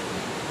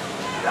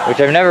 which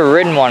I've never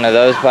ridden one of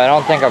those, but I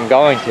don't think I'm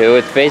going to.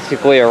 It's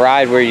basically a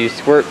ride where you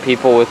squirt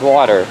people with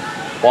water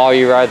while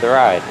you ride the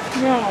ride.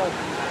 No.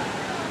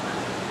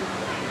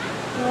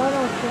 No, I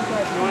don't think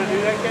I can. You want to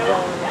do that,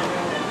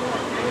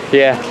 Kevin?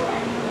 Yeah.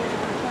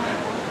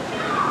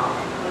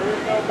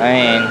 I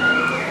mean,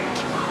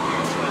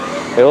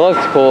 it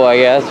looks cool, I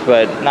guess,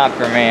 but not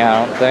for me,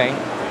 I don't think.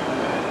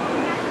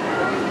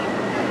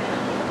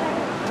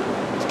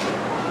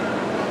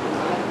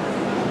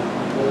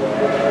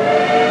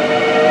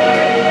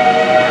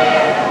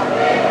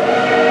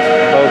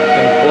 Boats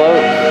and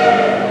floats.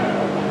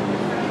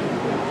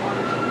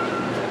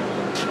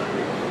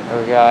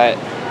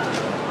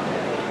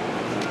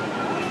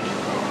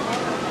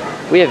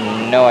 We have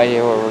no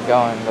idea where we're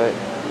going, but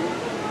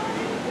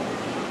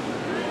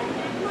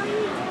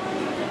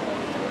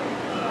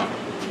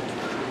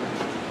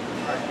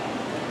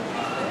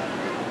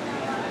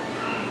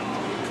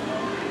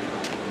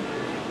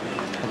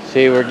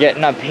see, we're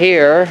getting up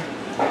here.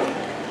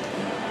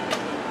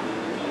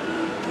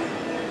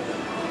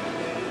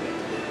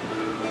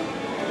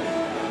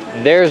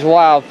 There's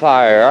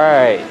Wildfire,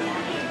 alright.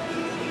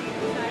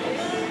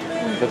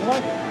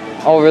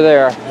 Over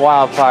there,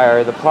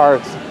 Wildfire, the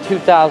park's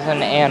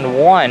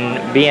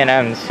 2001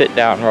 B&M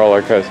sit-down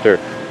roller coaster.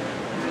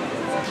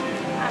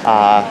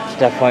 It's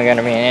definitely going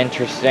to be an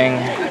interesting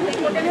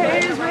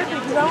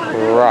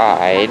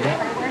ride.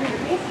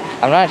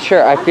 I'm not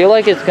sure. I feel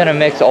like it's going to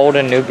mix old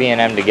and new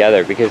B&M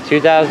together because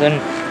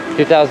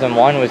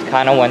 2001 was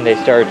kind of when they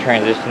started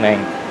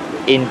transitioning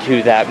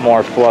into that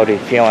more floaty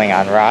feeling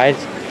on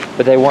rides,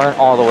 but they weren't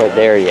all the way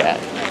there yet.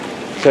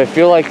 So I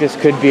feel like this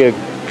could be a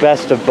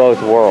best of both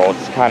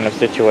worlds kind of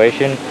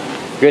situation.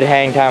 Good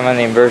hang time on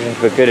the inversions,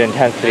 but good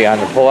intensity on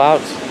the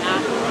pullouts.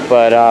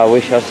 But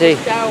we shall see.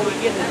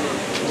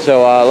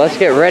 So let's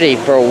get ready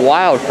for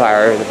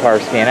Wildfire, the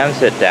park's B&M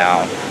sit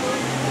down.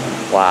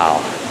 Wow.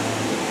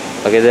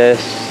 Look at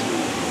this.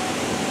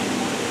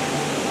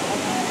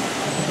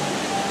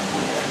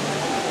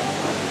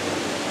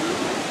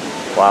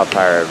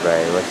 Wildfire,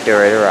 everybody. Let's get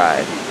ready to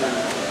ride.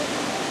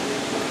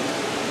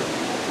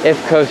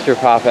 If Coaster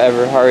Papa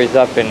ever hurries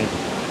up and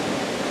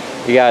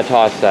you gotta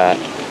toss that.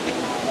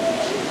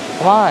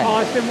 Come on.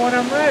 Toss it when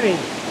I'm ready.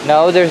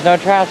 No, there's no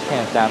trash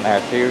cans down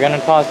there, so you're gonna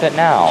toss it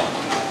now.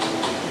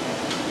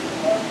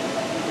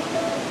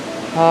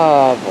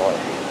 Oh boy.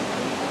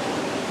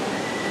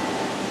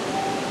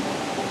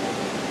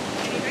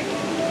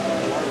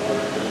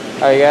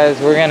 Alright guys,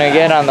 we're gonna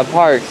get on the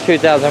park's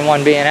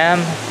 2001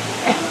 B&M.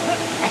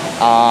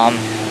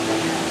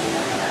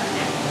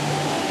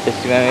 This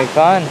is gonna be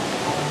fun.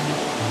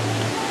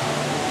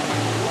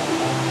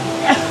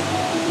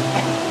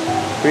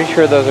 Pretty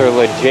sure those are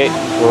legit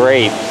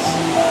grapes.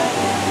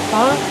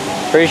 Huh?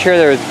 Pretty sure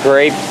there's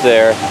grapes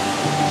there.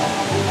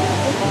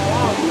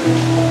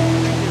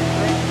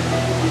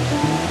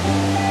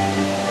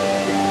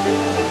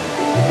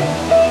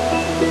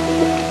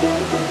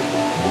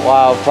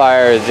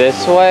 Wildfire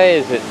this way?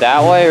 Is it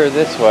that way or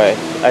this way?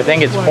 I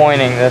think it's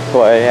pointing this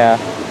way, yeah.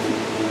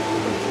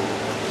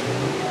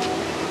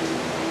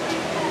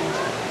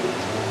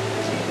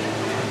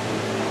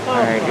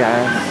 Alright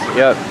guys,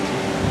 yep.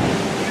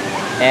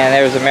 And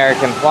there's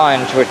American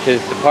Plunge, which is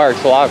the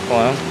park's lock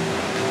flume.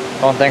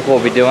 Don't think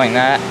we'll be doing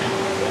that.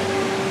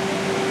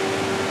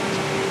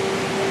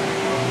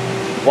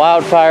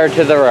 Wildfire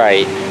to the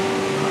right.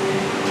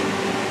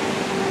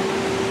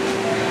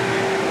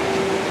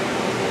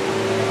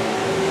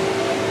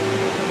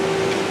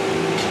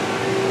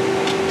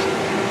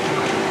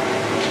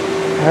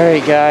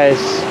 Alright guys,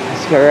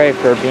 let's get ready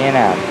for B&M.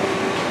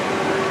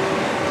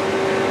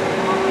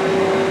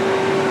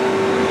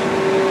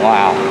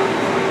 Wow.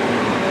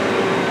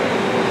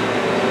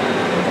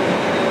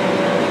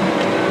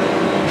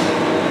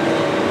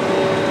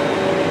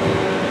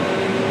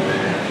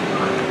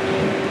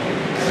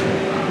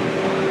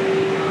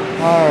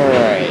 All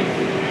right.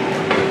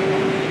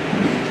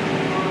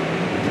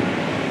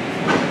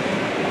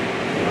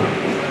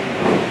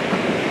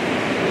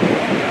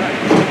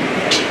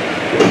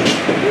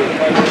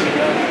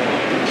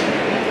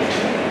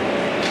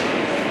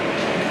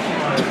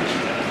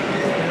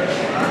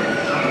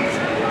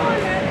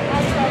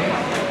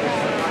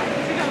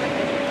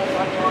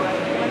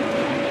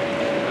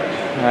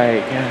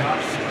 Alright,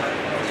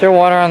 guys. Is there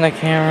water on the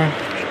camera?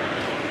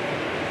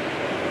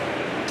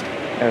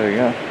 There we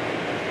go.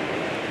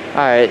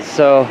 Alright,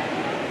 so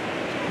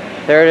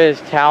there it is,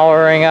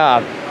 towering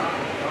up.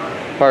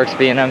 Parks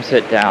B&M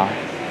sit down.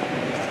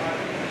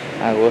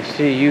 I will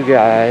see you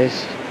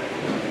guys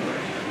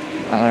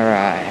on the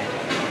ride.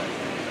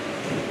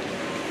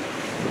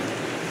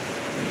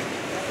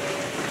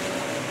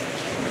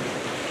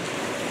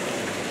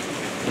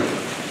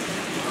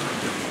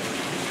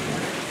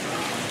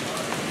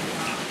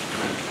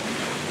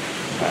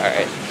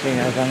 Alright, see you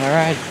guys on the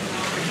ride.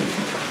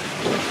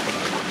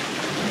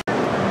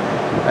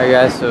 Alright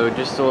guys, so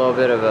just a little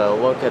bit of a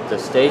look at the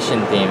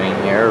station theming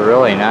here.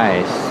 Really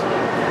nice.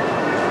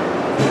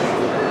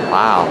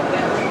 Wow.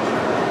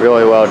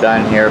 Really well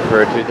done here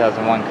for a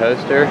 2001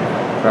 coaster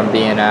from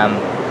B&M.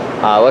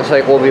 Looks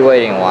like we'll be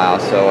waiting a while,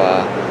 so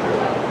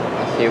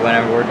I'll see you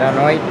whenever we're done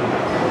waiting.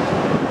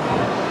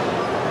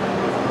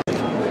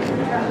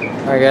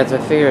 Alright guys, I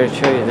figured I'd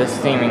show you this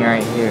theming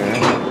right here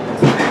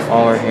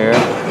while we're here.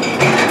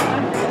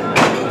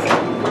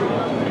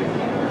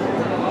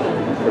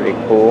 Pretty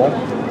cool.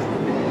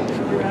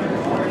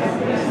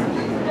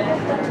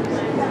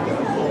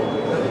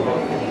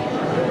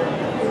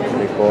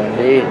 Pretty cool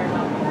indeed.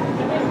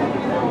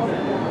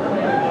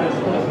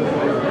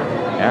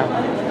 Yeah.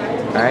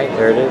 Alright,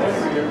 there it is.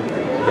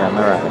 Get on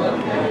the ride.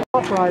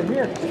 Right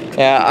here.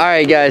 Yeah,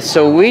 alright guys,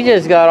 so we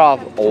just got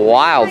off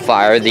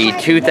Wildfire, the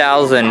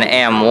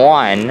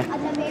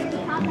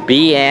 2001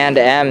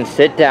 B&M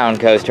sit-down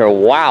coaster.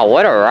 Wow,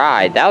 what a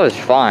ride. That was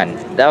fun.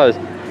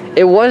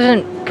 It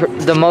wasn't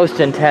the most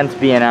intense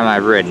B&M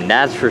I've ridden,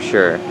 that's for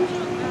sure.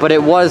 But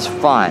it was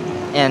fun,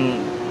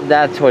 and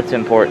that's what's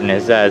important,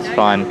 is that it's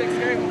fun.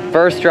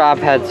 First drop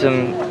had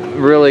some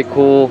really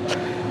cool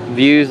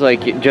views,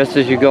 like just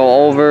as you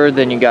go over,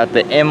 then you got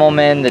the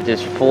Immelman that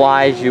just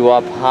flies you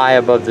up high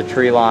above the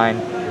tree line.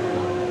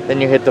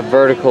 Then you hit the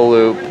vertical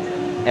loop,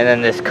 and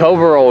then this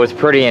Cobra Roll was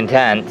pretty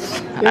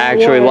intense. I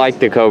actually liked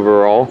the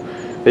Cobra Roll.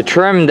 The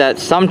trim that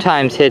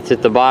sometimes hits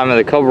at the bottom of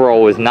the Cobra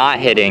Roll was not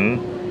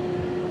hitting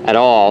at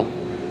all.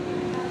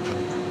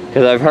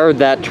 Because I've heard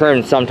that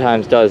trim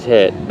sometimes does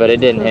hit, but it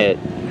didn't hit.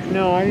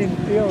 No, I didn't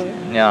feel it.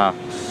 Yeah.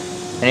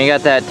 And you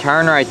got that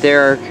turn right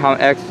there,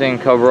 exiting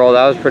Cobra Roll.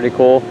 That was pretty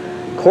cool.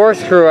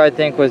 Corkscrew, I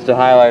think, was the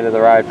highlight of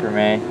the ride for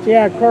me.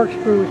 Yeah,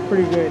 corkscrew was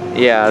pretty good.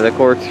 Yeah, the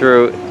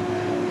corkscrew.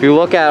 If you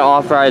look at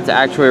off-ride, it's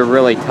actually a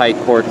really tight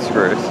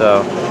corkscrew,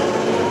 so.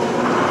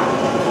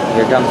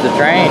 Here comes the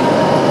train.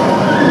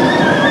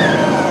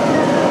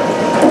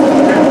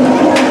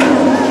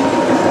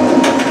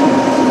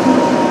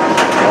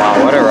 Wow,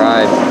 what a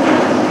ride.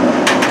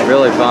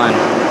 Really fun.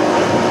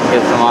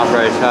 Get some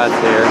off-ride shots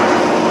here.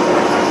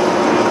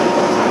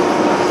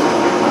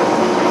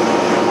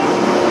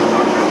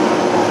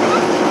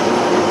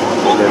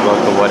 Good look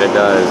at what it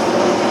does.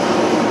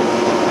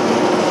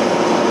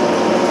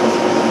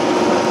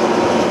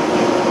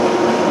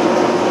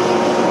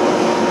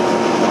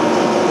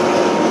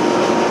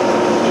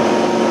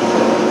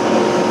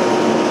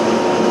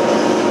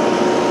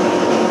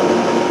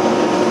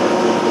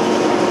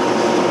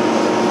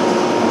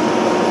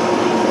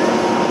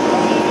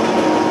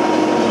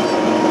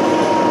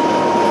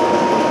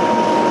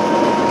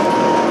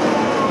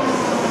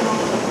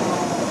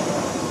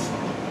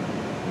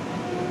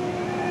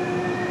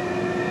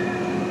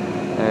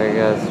 There he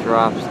goes,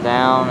 drops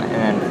down and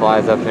then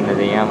flies up into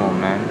the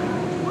Immelman.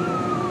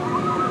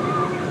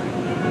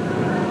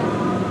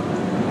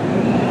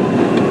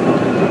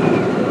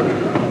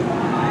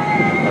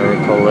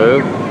 Vertical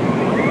loop.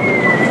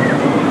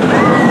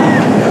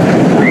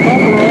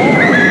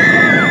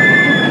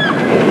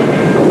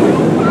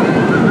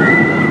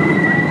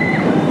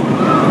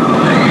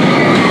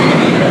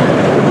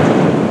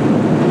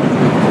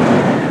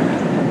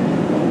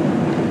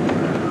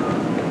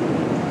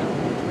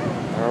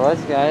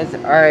 Guys,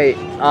 alright,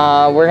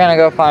 we're gonna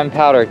go find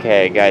Powder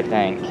Keg, I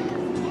think.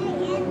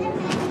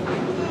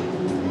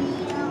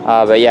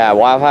 But yeah,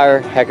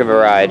 Wildfire, heck of a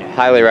ride.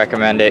 Highly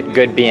recommend it.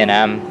 Good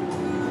B&M.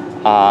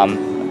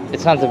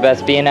 It's not the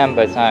best B&M,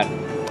 but it's not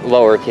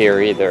lower tier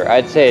either.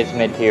 I'd say it's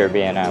mid-tier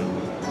B&M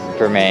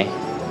for me.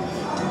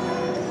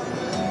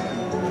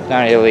 It's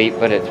not elite,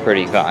 but it's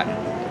pretty fun.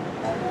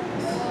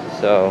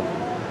 So,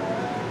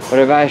 would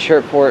I buy a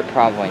shirt for it?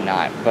 Probably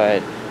not,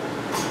 but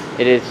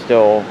it is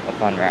still a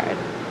fun ride.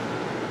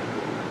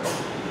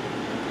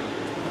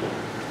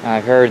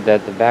 I've heard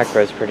that the back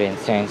road's pretty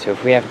insane, so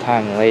if we have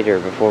time later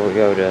before we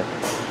go to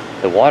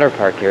the water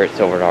park here at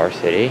Silver Dollar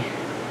City,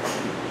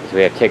 because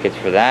we have tickets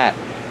for that,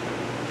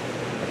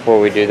 before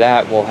we do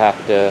that, we'll have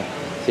to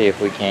see if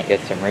we can't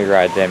get some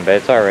re-rides in, but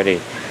it's already,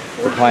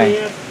 we're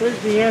playing. Where's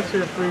the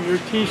answer for your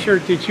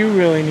t-shirt that you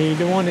really need,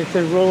 the one that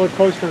says roller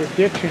coaster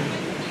addiction?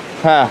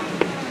 Huh.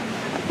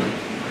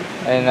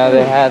 I didn't know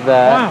they had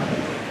that. Wow.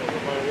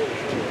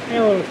 Hey,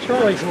 a little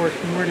Charlie horse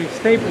from where they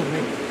stapled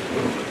me.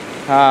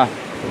 Huh.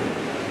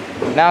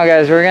 Now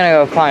guys, we're gonna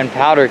go find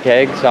Powder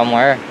Keg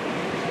somewhere.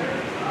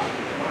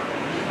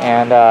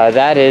 And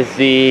that is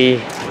the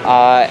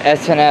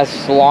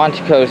S&S launch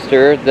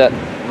coaster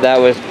that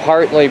was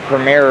partly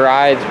Premier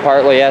Rides,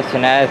 partly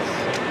S&S.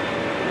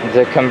 It's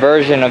a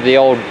conversion of the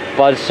old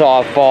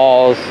Buzzsaw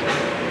Falls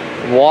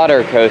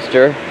water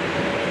coaster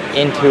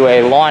into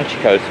a launch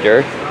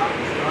coaster.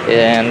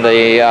 And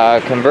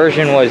the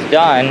conversion was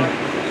done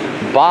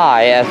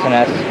by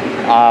S&S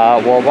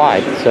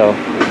Worldwide. So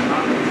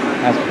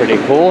that's pretty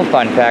cool.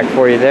 Fun fact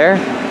for you there.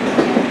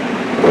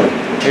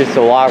 Here's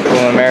the lock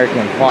room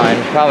American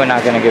Plunge. Probably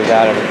not going to give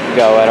that a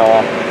go at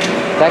all.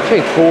 It's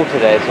actually cool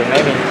today, so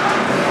maybe,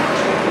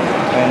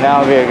 that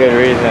would be a good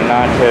reason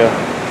not to.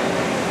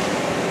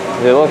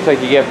 It looks like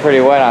you get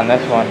pretty wet on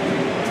this one.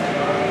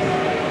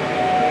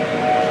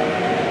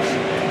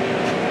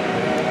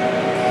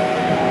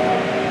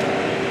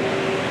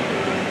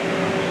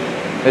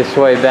 This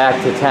way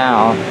back to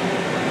town.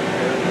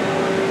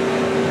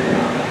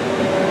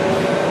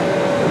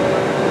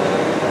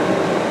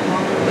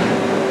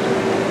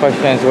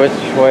 Question is,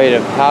 which way to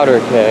Powder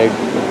Keg?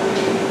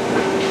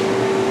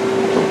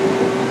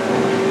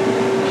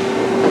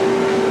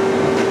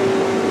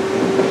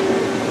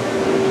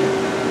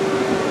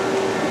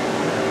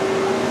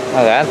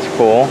 Oh, that's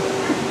cool.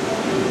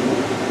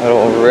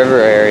 Little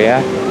river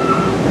area.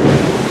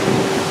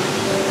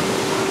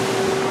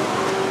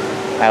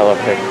 That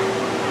looks like.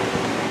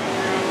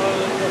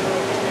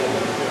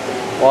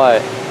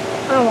 What? I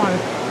don't want to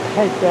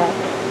take that.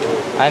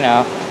 I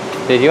know.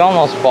 Did you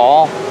almost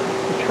fall?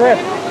 The trip.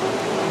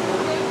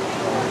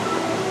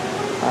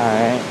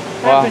 Alright.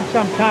 Well, Happens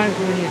sometimes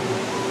when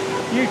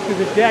you're used to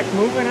the deck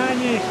moving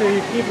on you, so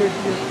you keep your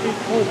feet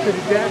close to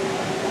the deck,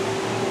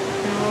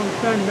 and all of a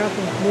sudden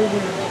nothing's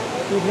moving.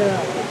 You hit a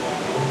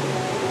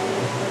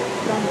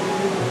something that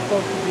isn't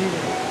supposed to be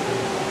there.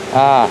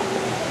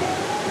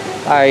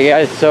 Alright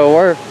guys, so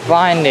we're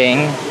finding,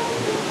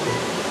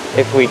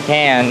 if we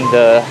can,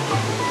 the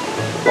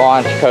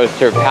launch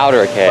coaster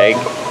Powder Keg.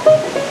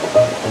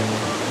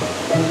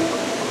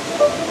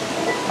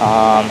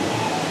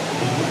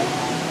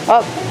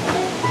 Oh!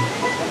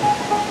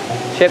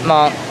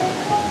 Chipmunk.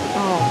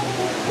 Oh.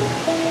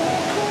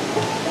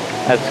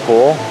 That's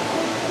cool.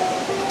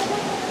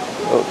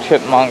 Little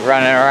chipmunk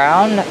running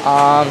around.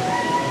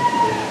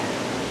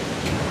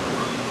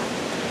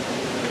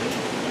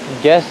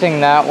 Guessing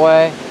that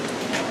way.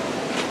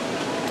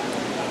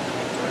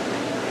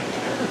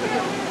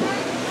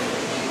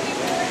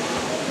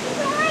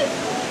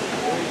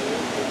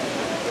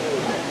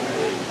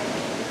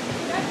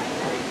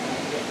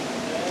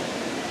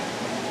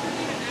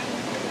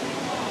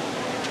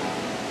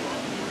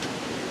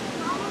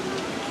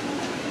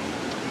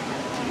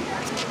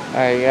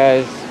 Alright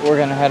guys, we're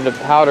gonna head to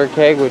Powder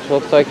Keg, which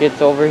looks like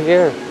it's over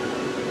here.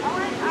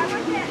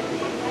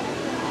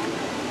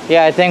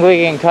 Yeah, I think we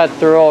can cut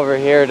through over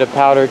here to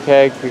Powder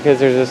Keg because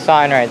there's a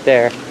sign right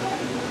there.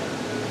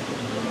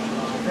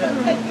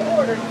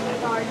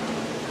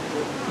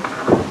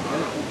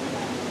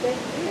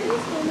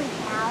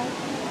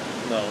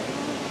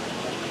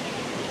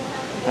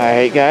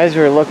 Alright guys,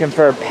 we're looking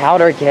for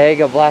Powder Keg,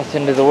 a blast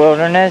into the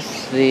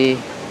wilderness, the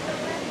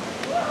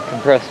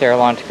compressed air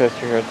launch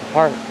coaster here at the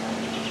park.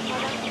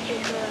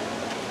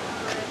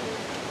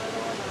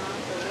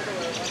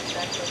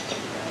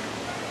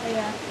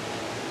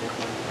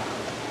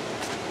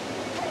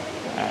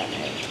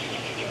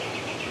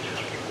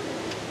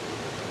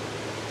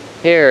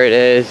 Here it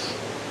is.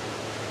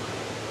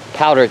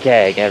 Powder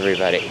Keg,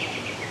 everybody.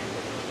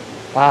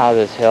 Wow,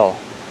 this hill.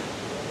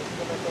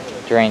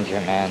 Drains you,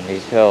 man.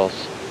 These hills.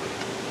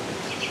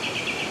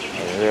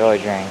 They really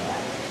drain you.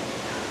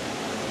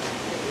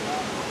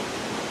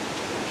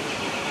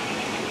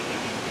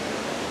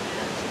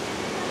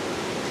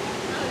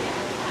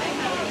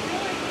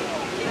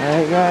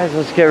 Alright guys,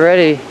 let's get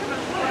ready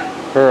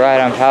for a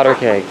ride on Powder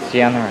Keg. See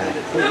you on the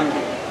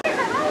ride.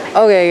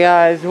 Okay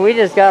guys, we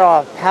just got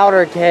off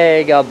Powder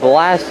Keg, a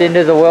blast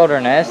into the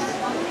wilderness.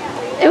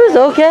 It was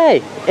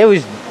okay. It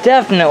was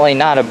definitely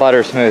not a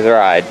butter smooth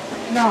ride.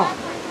 No.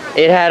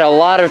 It had a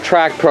lot of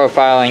track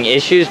profiling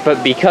issues,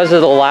 but because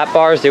of the lap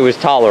bars, it was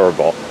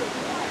tolerable.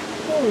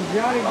 Oh,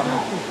 Johnny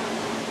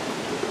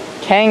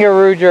Jerky.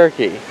 Kangaroo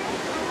jerky.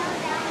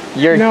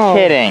 You're No.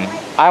 kidding.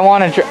 I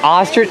want to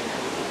ostrich.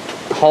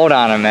 Hold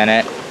on a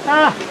minute.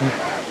 Ah.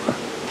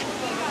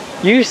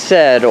 You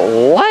said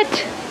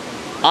what?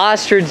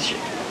 Ostrich.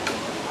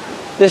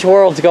 This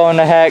world's going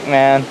to heck,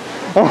 man.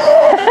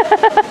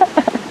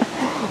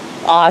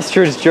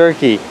 Ostrich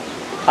jerky.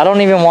 I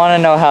don't even want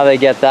to know how they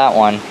get that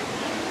one.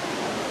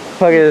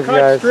 Look at this, cut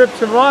guys.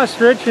 strips of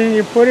ostrich and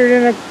you put it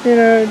in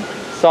a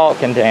Salt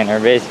container,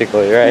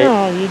 basically, right?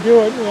 No, you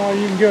do it. Well,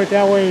 you can do it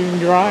that way. You can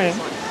dry it.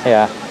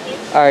 Yeah.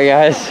 All right,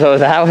 guys. So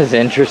that was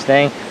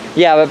interesting.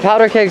 Yeah, but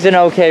Powder Keg's an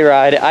okay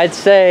ride. I'd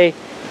say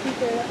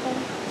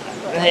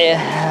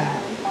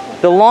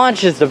the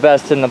launch is the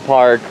best in the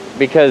park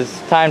because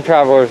Time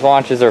Traveler's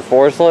launches are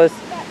forceless.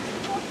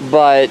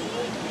 But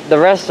the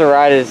rest of the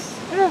ride is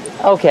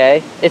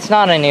okay. It's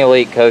not an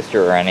elite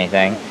coaster or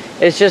anything.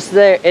 It's just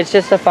there. It's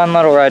just a fun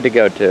little ride to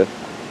go to.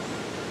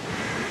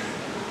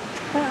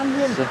 I'm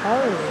getting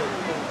tired.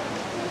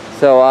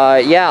 So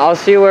yeah, I'll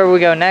see where we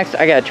go next.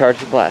 I gotta charge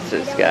the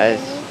glasses, guys.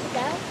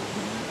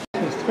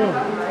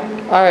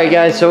 Alright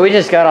guys, so we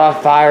just got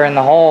off Fire in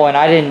the Hole and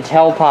I didn't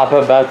tell Papa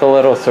about the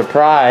little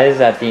surprise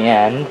at the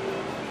end.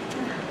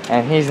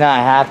 And he's not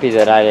happy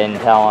that I didn't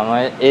tell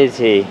him, is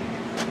he?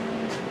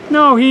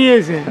 No, he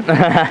isn't.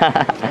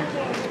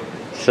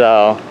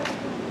 So,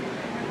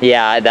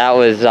 yeah, that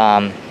was,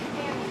 I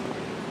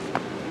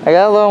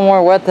got a little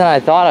more wet than I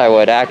thought I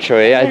would,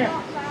 actually. I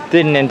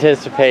didn't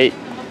anticipate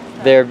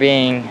there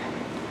being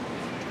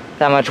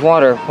that much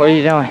water. What are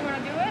you doing?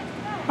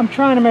 I'm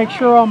trying to make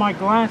sure all my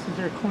glasses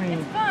are clean.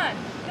 It's fun.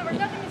 There was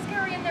nothing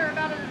scary in there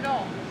about it at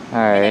all.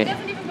 Alright. And it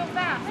doesn't even go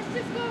fast. Let's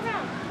just go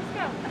around.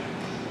 Let's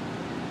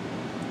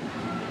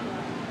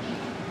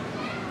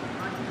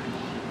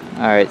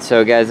go. Alright,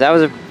 so guys, that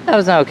was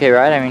an okay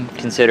ride. I mean,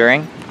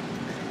 considering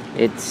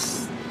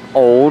it's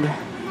old,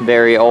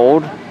 very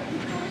old.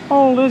 How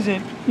old is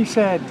it? He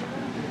said.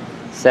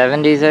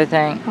 70s, I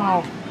think.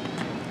 Oh.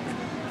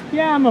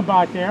 Yeah, I'm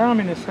about there. I'm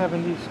in the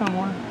 70s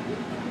somewhere.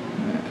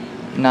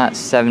 Not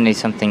 70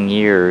 something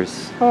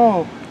years.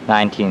 Oh.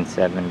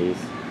 1970s.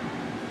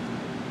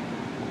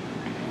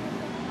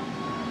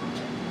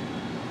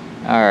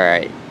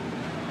 Alright.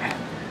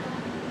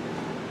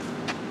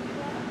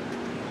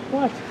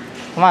 What?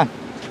 Come on.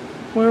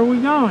 Where are we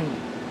going?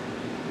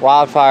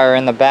 Wildfire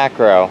in the back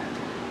row.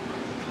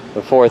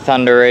 Before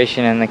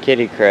Thunderation and the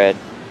Kitty Cred.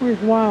 Where's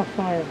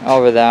Wildfire?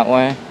 Over that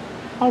way.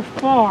 How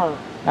far?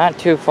 Not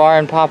too far,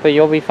 and Papa,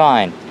 you'll be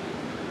fine.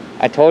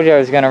 I told you I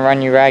was going to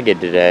run you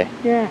ragged today.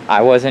 Yeah.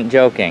 I wasn't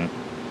joking.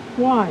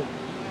 Why?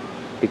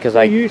 Because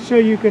so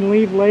you can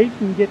leave late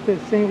and get to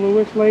St.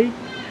 Louis late?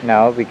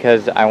 No,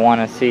 because I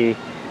want to see...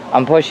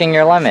 I'm pushing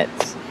your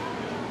limits.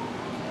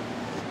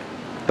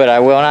 But I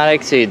will not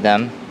exceed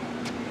them.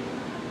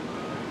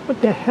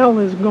 What the hell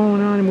is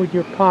going on with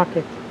your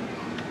pocket?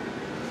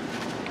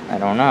 I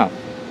don't know.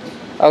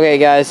 Okay,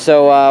 guys,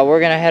 so we're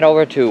going to head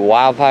over to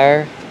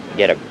Wildfire,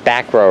 get a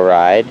back row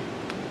ride.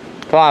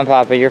 Come on,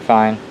 Papa, you're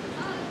fine.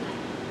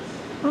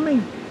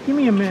 Give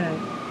me a minute.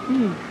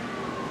 Jeez.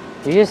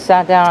 You just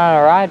sat down on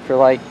a ride for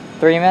like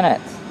 3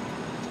 minutes.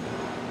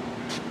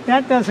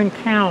 That doesn't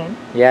count.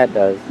 Yeah, it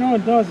does. No,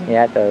 it doesn't.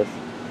 Yeah, it does.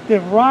 The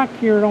rock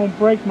here don't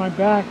break my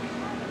back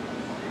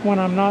when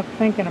I'm not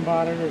thinking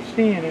about it or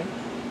seeing it.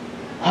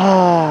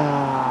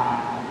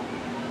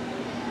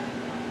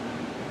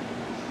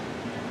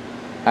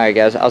 Alright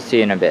guys, I'll see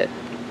you in a bit.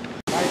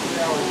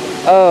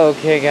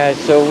 Okay guys,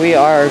 so we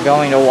are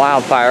going to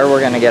Wildfire.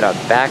 We're going to get a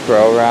back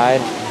row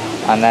ride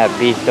on that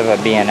beast of a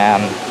B&M.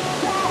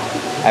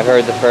 I've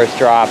heard the first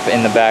drop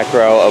in the back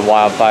row of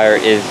Wildfire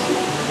is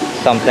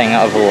something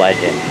of a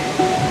legend.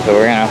 So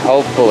we're going to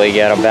hopefully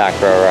get a back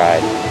row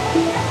ride.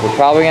 We're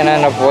probably going to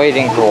end up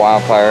waiting for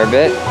Wildfire a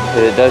bit,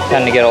 because it does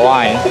tend to get a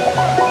line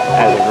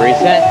as of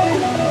recent.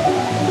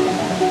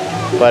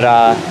 But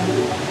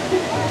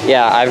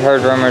yeah, I've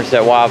heard rumors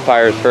that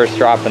Wildfire's first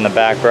drop in the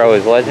back row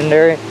is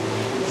legendary.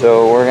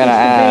 So we're going to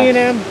ask...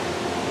 B&M?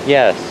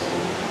 Yes.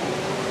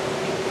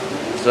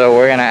 So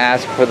we're going to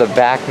ask for the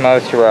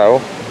backmost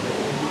row.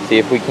 See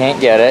if we can't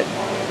get it.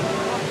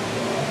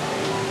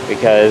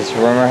 Because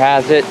rumor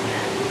has it,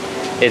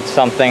 it's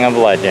something of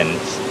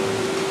legends.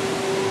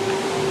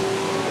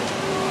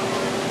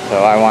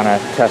 So I want to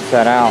test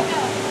that out.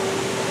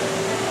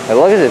 But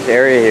look at this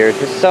area here, it's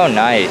just so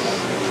nice.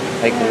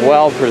 Like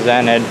well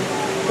presented,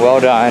 well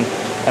done.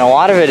 And a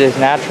lot of it is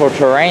natural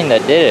terrain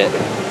that did it.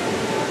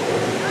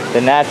 The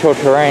natural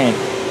terrain.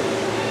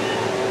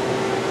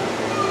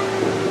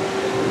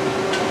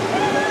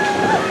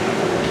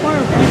 Why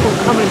are people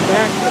coming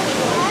back?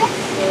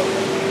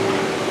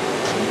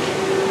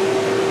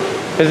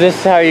 Because this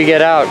is how you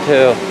get out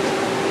too.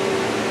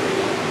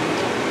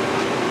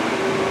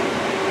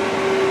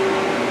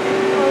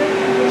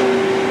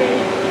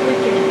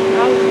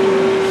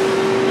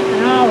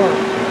 An hour.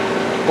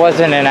 It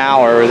wasn't an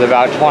hour, it was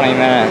about 20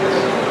 minutes.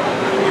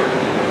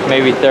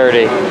 Maybe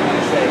 30.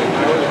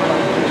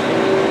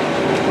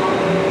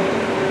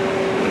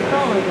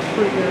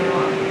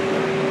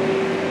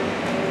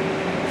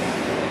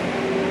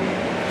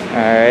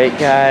 Alright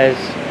guys,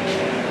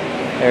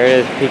 there it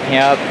is peeking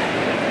up.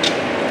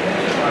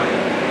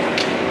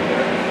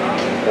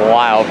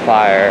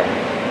 Wildfire.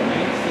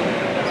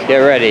 Let's get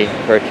ready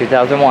for a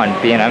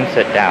 2001 B&M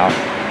sit down.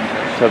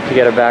 So to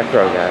get a back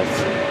row guys.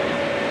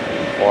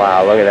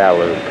 Wow, look at that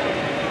loop.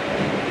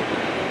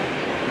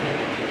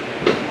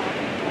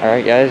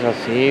 Alright guys, I'll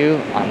see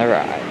you on the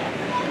ride.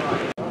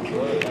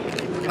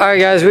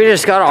 Alright guys, we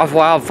just got off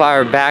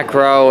Wildfire back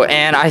row,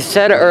 and I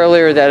said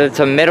earlier that it's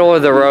a middle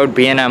of the road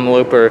B&M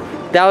looper.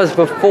 That was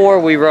before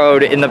we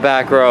rode in the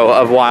back row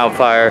of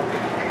Wildfire.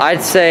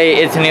 I'd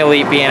say it's an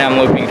elite B&M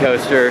looping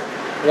coaster.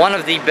 One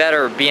of the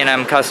better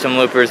B&M custom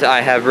loopers I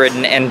have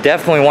ridden, and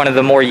definitely one of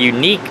the more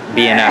unique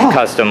B&M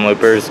custom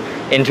loopers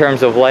in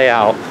terms of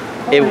layout.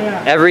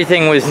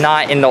 Everything was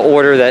not in the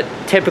order that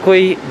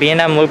typically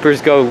B&M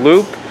loopers go: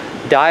 loop,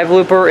 dive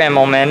looper,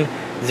 Immelman,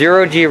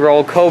 0G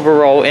roll, cobra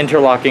roll,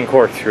 interlocking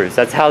corkscrews.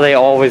 That's how they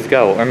always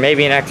go, or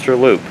maybe an extra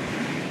loop.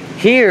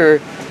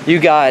 Here, you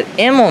got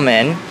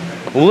Immelman,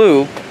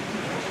 loop,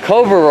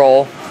 cobra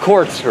roll,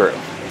 corkscrew.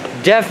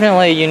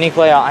 Definitely a unique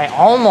layout. I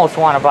almost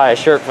want to buy a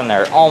shirt from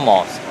there,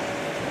 almost.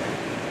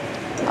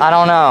 I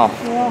don't know.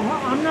 Well,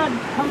 I'm not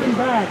coming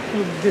back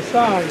to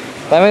decide.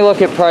 Let me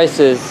look at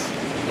prices.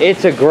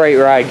 It's a great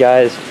ride,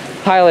 guys.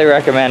 Highly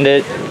recommend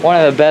it. One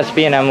of the best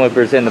B&M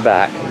loopers in the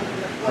back.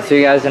 I'll see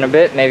you guys in a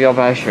bit. Maybe I'll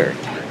buy a shirt.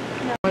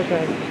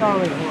 Okay,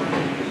 sorry.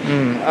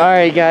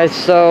 Alright guys,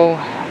 so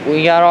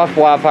we got off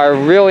Wildfire.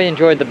 Really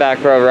enjoyed the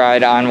back row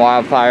ride on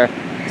Wildfire.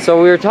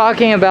 So we were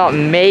talking about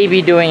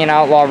maybe doing an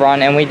outlaw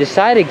run, and we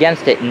decided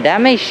against it. And that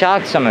may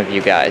shock some of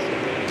you guys.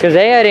 Because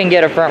A, I didn't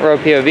get a front row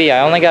POV. I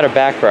only got a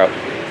back row.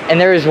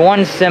 And there is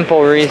one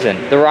simple reason.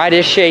 The ride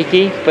is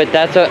shaky, but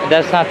that's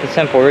not the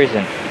simple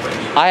reason.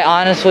 I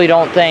honestly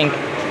don't think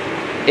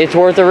it's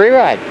worth a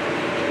re-ride.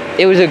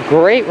 It was a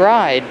great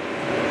ride,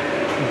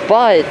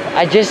 but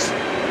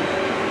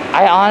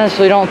I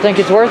honestly don't think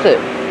it's worth it.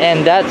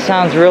 And that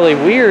sounds really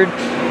weird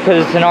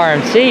because it's an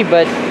RMC,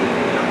 but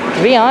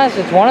to be honest,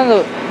 it's one of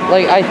the,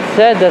 like I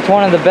said, that's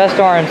one of the best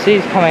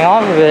RMCs coming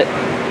off of it.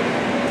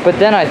 But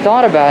then I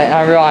thought about it and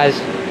I realized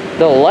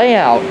the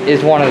layout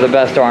is one of the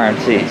best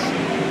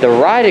RMCs. The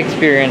ride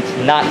experience,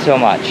 not so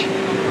much.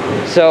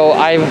 So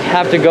I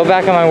have to go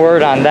back on my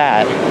word on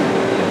that.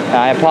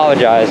 I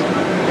apologize.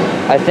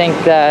 I think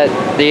that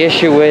the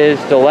issue is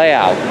the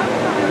layout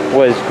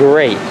was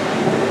great,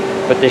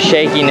 but the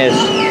shakiness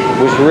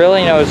was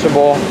really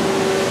noticeable,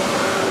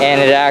 and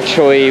it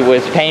actually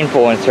was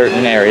painful in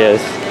certain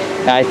areas.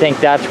 And I think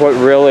that's what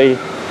really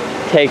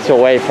takes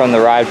away from the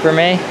ride for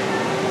me,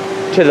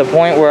 to the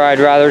point where I'd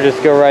rather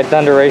just go ride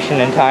Thunderation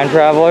and Time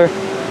Traveler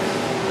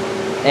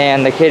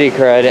and the Kitty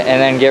Cred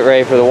and then get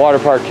ready for the water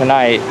park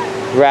tonight,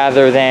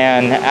 rather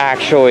than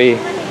actually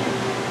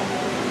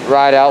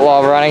ride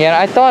Outlaw Run again.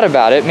 I thought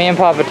about it. Me and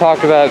Papa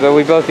talked about it, but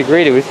we both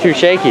agreed it was too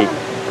shaky.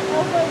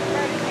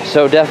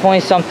 So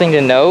definitely something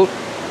to note,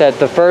 that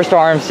the first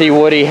RMC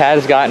Woody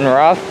has gotten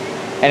rough,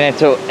 and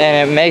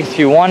it makes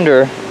you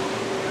wonder,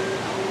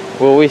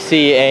 will we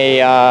see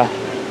another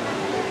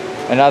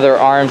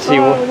RMC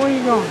where are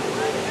you going?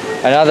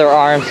 Another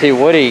RMC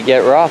Woody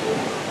get rough?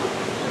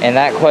 And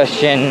that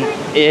question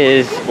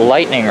is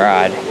lightning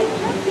rod.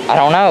 I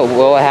don't know.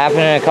 Will it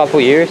happen in a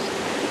couple years?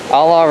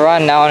 Outlaw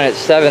Run, now in its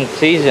 7th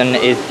season,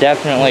 is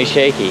definitely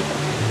shaky.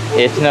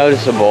 It's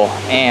noticeable,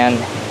 and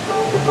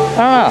I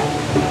don't know.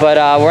 But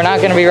we're not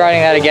going to be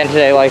riding that again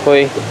today,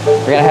 likely.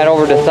 We're going to head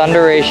over to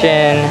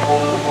Thunderation,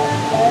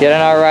 get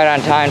another ride on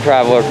Time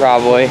Traveler,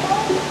 probably.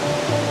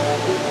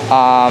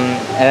 And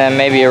then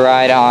maybe a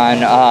ride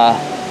on,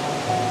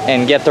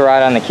 and get the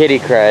ride on the Kitty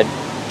Cred.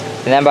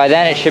 And then by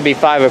then it should be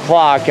 5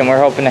 o'clock, and we're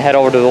hoping to head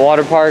over to the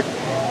water park.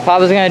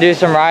 Papa's going to do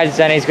some rides,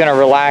 then he's going to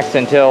relax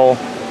until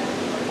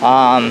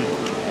I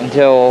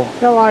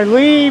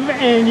leave,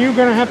 and you're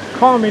going to have to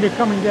call me to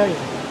come and get you.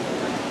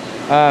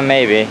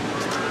 Maybe.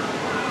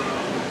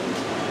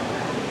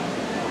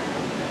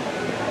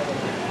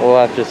 We'll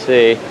have to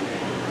see.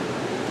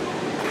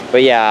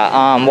 But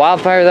yeah,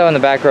 Wildfire though in the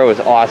back row was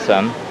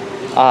awesome.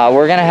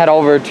 We're going to head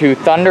over to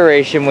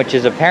Thunderation, which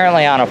is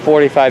apparently on a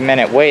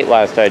 45-minute wait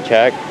last I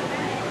checked.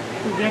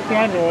 Get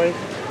that noise.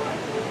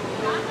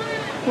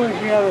 Where's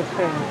the other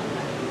thing?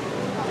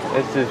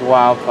 This is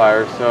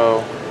Wildfire,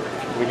 so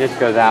we just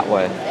go that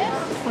way.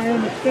 I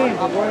understand,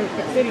 but where's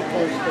the kitty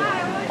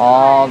coaster?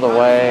 All the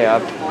way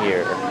up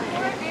here.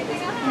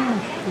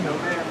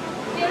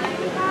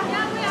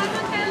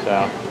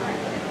 So.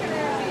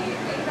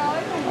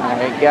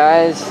 Alright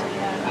guys.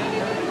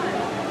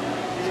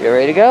 Let's get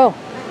ready to go.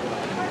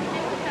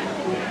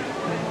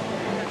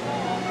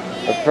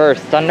 But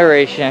first,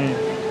 Thunderation,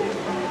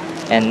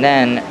 and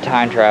then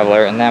Time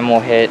Traveler, and then we'll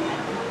hit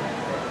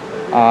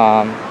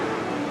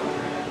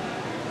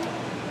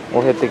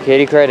the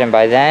Kitty Cred, and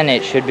by then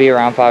it should be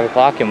around 5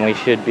 o'clock, and we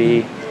should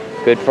be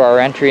good for our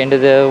entry into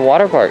the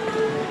water park,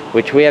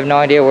 which we have no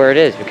idea where it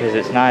is because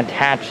it's not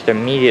attached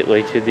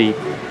immediately to the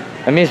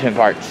amusement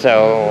park.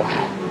 So,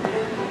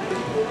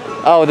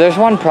 oh, there's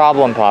one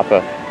problem,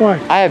 Papa.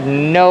 What? I have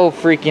no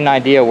freaking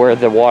idea where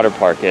the water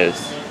park is.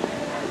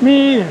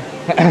 Me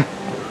either.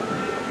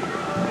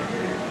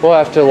 We'll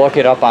have to look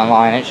it up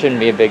online. It shouldn't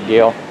be a big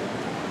deal.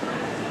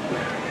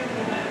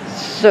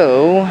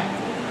 So,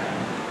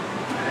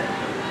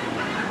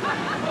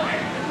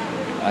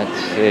 let's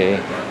see.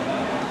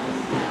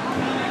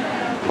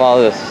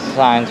 Follow the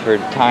signs for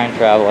Time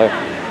Traveler.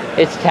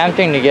 It's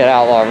tempting to get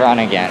Outlaw Run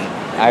again.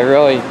 I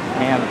really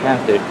am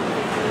tempted.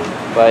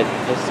 but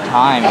just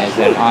time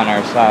isn't on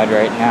our side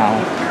right now.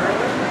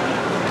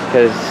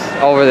 Because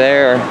over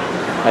there,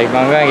 like if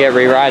I'm going to get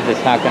re-rides,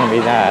 it's not going to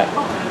be that.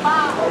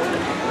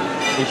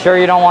 You sure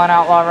you don't want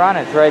Outlaw Run?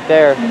 It's right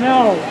there.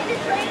 No.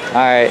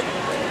 Alright.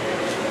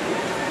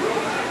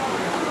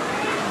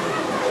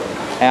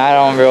 And I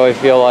don't really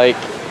feel like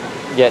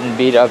getting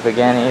beat up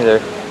again either.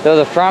 Though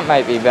the front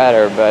might be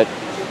better, but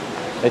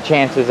the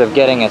chances of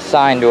getting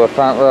assigned to a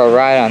front row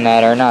ride on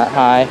that are not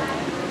high.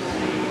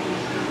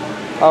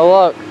 Oh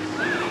look,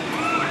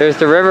 there's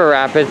the river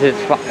rapids.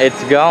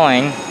 It's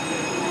going.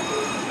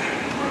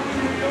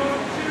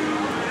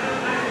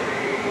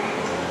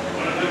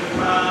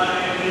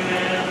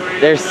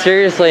 There's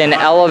seriously an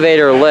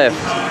elevator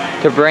lift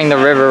to bring the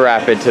river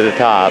rapid to the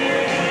top.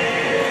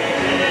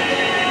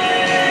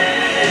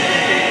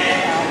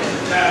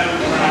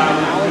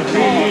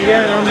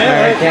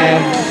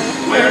 American.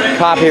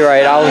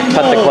 Copyright, I'll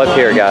cut the clip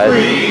here,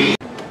 guys.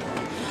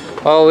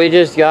 Well, we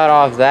just got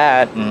off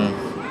that, and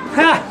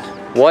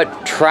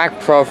what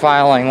track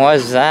profiling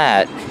was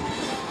that?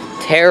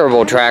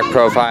 Terrible track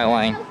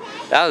profiling.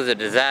 That was a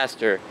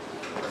disaster.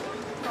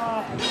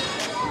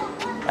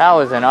 That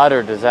was an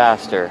utter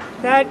disaster.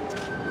 That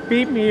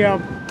beat me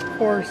up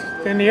worse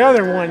than the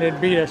other one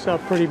that beat us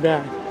up pretty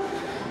bad.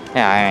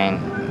 Yeah, I mean,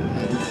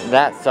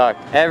 that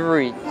sucked.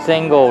 Every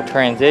single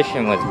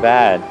transition was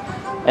bad.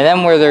 And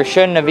then where there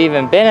shouldn't have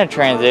even been a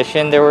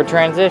transition, there were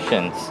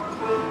transitions.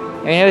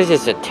 I mean, it was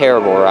just a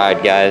terrible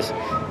ride, guys.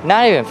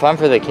 Not even fun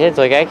for the kids.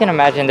 Like, I can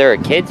imagine there are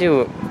kids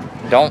who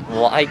don't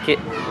like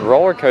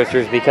roller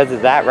coasters because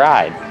of that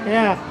ride.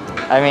 Yeah.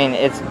 I mean,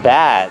 it's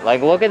bad.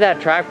 Like, look at that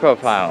track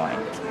profiling.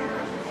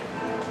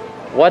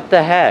 What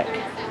the heck?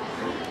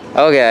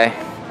 Okay.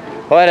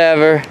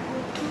 Whatever.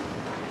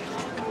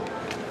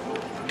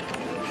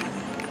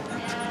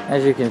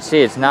 As you can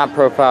see, it's not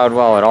profiled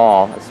well at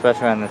all,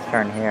 especially on this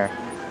turn here.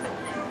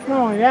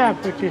 Oh yeah,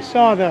 but you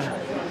saw the...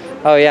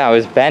 Oh yeah, it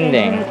was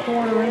bending.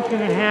 1.25 inch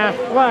and a half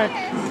flex.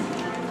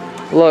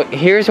 Look,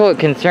 here's what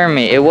concerned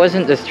me. It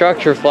wasn't the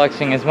structure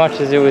flexing as much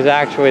as it was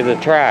actually the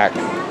track.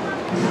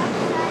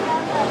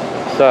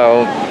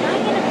 So,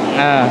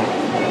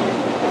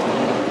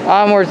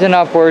 onwards and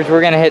upwards,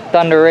 we're going to hit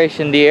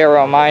Thunderation, the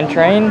Aero Mine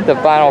Train, the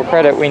final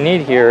credit we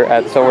need here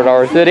at Silver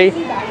Dollar City.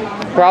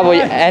 Probably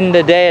end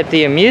the day at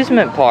the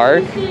amusement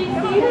park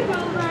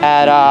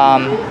at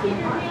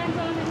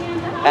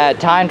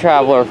Time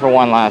Traveler for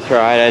one last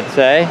ride, I'd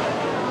say.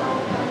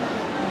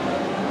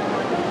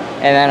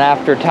 And then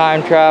after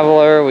Time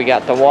Traveler, we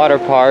got the water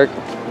park,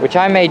 which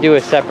I may do a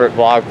separate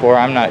vlog for,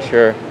 I'm not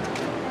sure.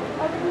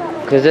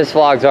 Because this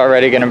vlog's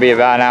already going to be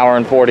about an hour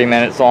and 40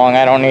 minutes long.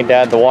 I don't need to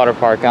add the water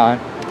park on.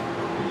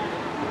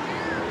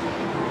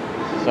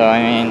 So,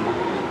 I mean,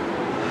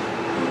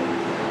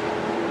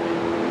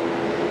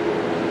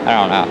 I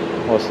don't know.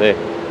 We'll see.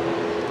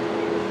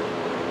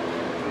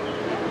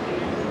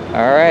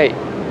 Alright.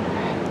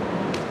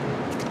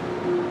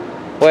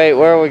 Wait,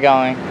 where are we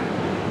going?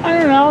 I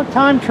don't know,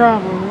 time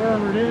travel,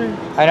 wherever it is.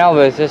 I know,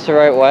 but is this the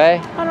right way?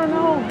 I don't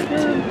know.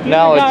 You're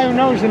No, the guy who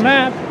knows the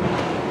map.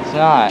 It's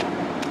not.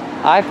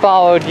 I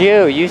followed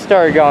you. You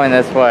started going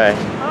this way.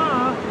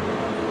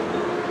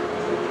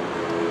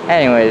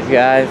 Anyways,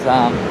 guys,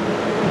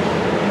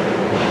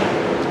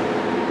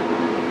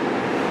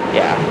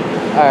 yeah.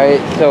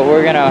 Alright, so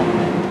we're gonna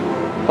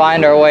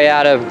find our way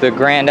out of the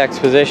Grand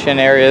Exposition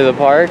area of the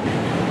park.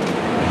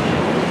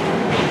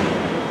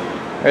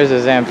 There's a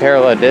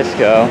Zamperla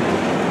Disco.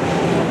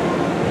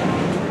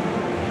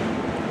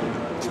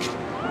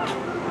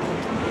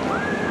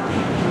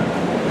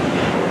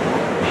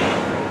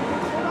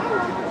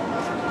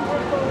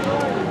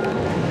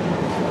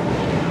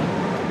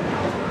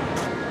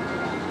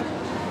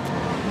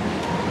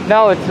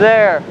 No, it's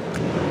there.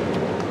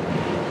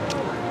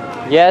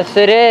 Yes,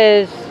 it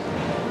is.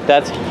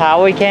 That's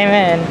how we came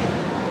in.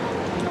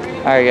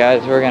 Alright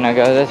guys, we're gonna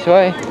go this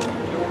way.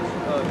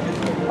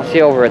 I'll see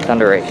you over at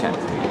Thunderation.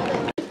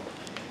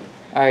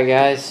 Alright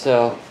guys,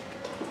 so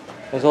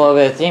there's a little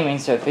bit of theming,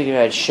 so I figured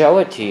I'd show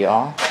it to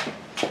y'all.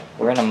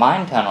 We're in a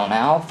mine tunnel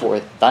now for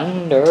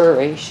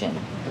Thunderation.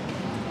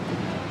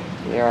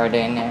 The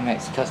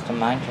aerodynamics custom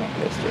mine train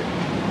coaster.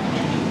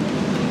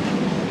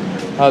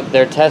 Oh,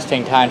 they're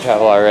testing time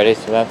travel already,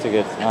 so that's a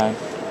good sign.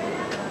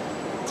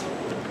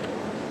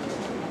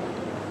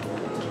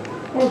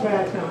 Or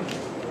bad sign.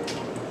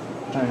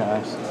 Who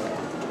knows?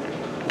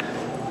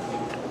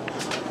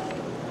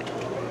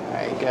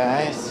 Alright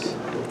guys.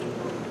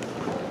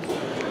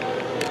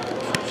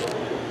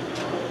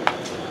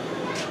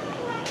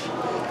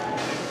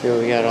 Here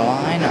we got a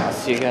line. I'll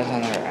see you guys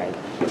on the ride.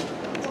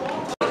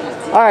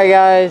 Alright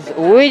guys,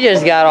 we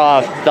just got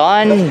off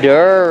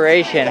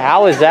Thunderation.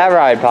 How was that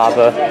ride,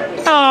 Papa?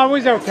 Oh, it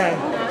was okay.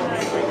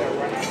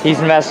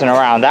 He's messing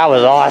around. That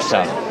was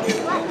awesome.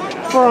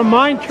 For a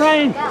mine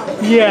train?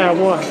 Yeah, it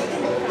was.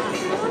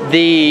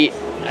 The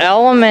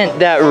element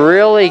that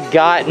really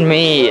got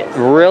me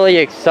really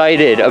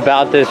excited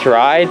about this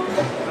ride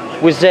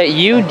was that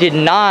you did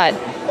not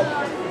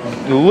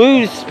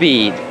lose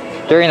speed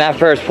during that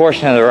first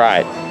portion of the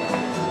ride.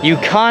 you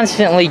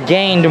constantly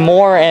gained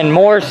more and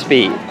more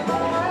speed.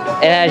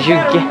 And as you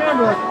get...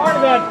 Remember, part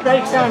of that's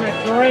based on the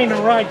terrain the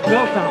ride's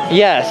built on.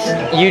 Yes,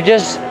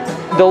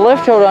 the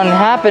lift hill doesn't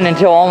happen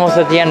until almost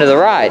at the end of the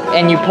ride.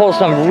 And you pull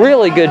some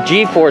really good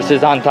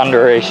G-forces on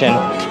Thunderation.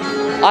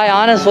 I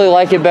honestly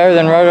like it better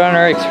than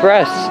Roadrunner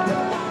Express.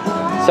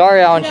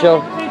 Sorry, Alan Show.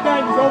 I think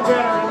I can go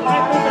better.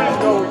 I think I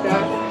can go with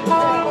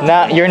that.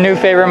 Now, your new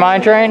favorite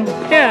mine train?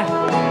 Yeah.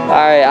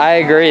 Alright, I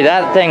agree.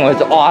 That thing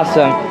was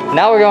awesome.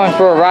 Now we're going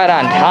for a ride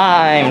on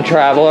Time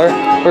Traveler.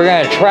 We're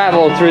going to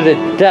travel through the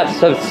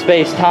depths of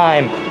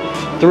space-time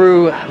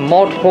through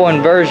multiple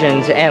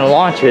inversions and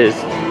launches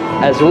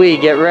as we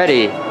get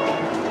ready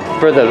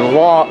for the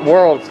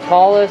world's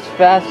tallest,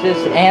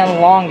 fastest, and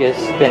longest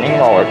spinning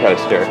roller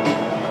coaster.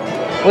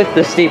 With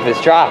the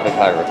steepest drop, if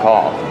I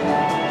recall.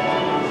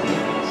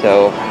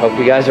 So, hope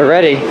you guys are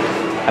ready.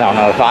 I don't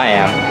know if I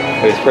am.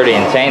 It was pretty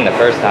insane the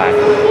first time.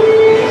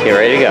 Let's get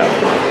ready to go.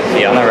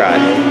 See you on the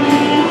ride.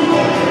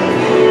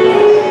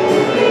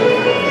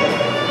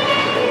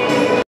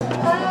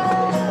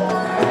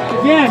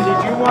 Again, did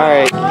you want...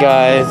 Alright,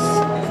 guys.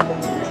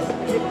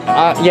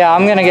 Yeah,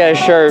 I'm gonna get a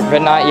shirt,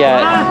 but not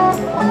yet.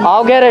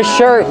 I'll get a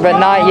shirt, but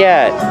not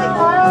yet.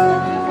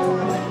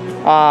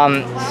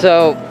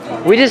 So,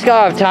 we just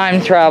got off Time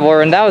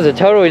Traveler, and that was a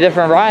totally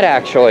different ride,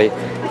 actually.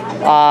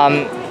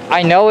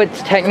 I know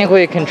it's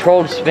technically a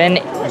controlled spin,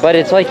 but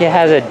it's like it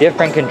has a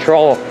different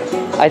control.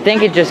 I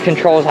think it just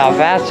controls how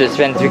fast it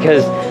spins,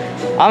 because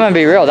I'm gonna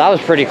be real, that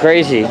was pretty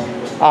crazy.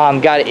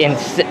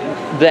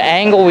 The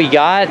angle we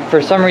got,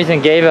 for some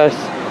reason, gave us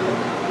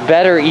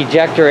better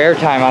ejector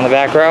airtime on the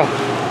back row.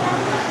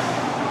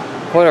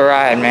 What a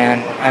ride,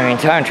 man. I mean,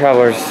 Time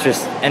Traveler is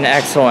just an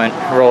excellent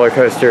roller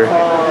coaster.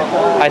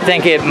 I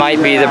think it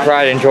might be the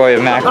pride and joy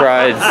of Mack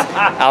rides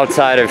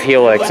outside of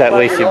Helix at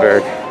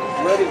Laceyburg,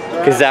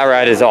 because that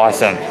ride is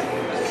awesome.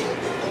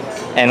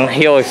 And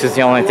Helix is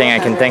the only thing I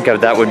can think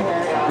of that would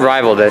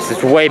rival this.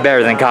 It's way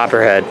better than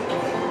Copperhead.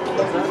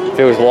 If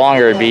it was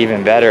longer, it'd be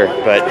even better,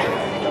 but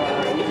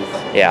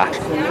yeah.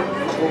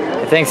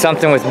 I think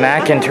something with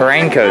Mack and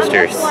terrain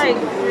coasters.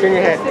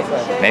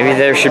 Maybe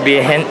there should be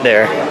a hint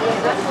there.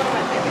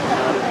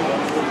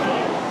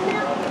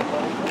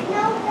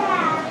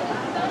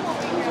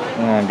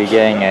 I'm going to be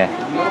getting a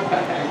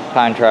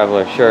Time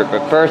Traveler shirt,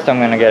 but first I'm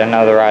going to get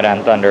another ride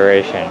on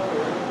Thunderation.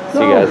 See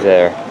you guys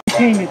there.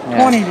 20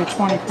 to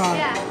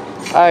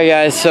 25. Alright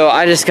guys, so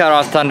I just got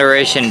off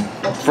Thunderation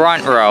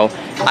front row.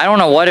 I don't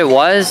know what it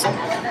was.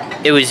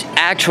 It was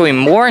actually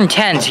more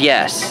intense,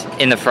 yes,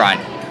 in the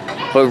front,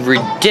 but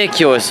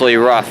ridiculously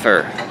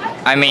rougher.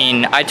 I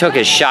mean, I took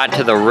a shot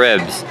to the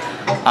ribs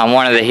on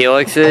one of the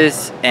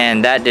Helixes,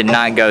 and that did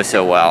not go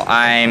so well.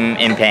 I'm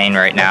in pain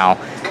right now.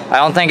 I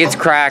don't think it's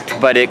cracked,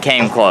 but it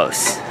came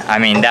close. I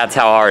mean, that's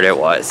how hard it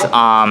was.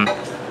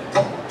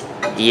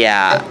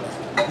 Yeah,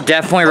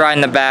 definitely ride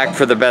in the back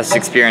for the best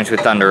experience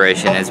with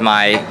Thunderation is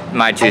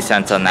my 2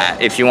 cents on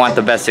that. If you want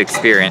the best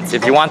experience.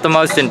 If you want the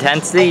most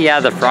intensity, yeah,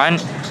 the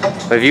front.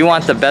 But if you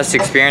want the best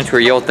experience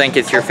where you'll think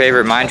it's your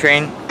favorite mine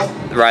train,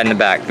 ride in the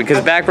back.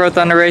 Because back row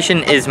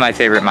Thunderation is my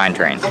favorite mine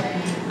train.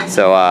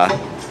 So,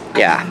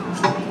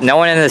 yeah. No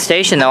one in the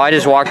station, though. I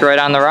just walked right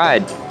on the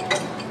ride.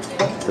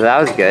 So that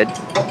was good.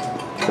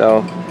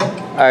 So,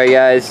 alright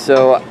guys,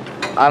 so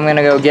I'm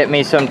gonna go get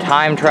me some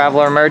Time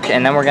Traveler merch,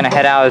 and then we're gonna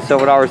head out of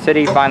Silver Dollar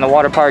City, find the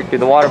water park, do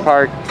the water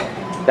park.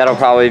 That'll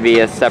probably be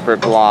a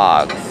separate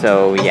vlog.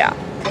 So yeah.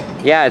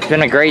 Yeah, it's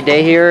been a great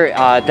day here.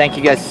 Thank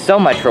you guys so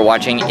much for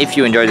watching. If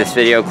you enjoyed this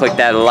video, click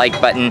that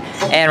like button,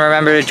 and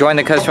remember to join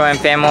the Coasterland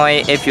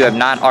family if you have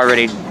not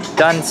already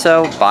done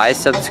so by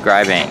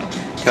subscribing.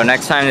 Till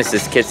next time, this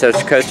is Kid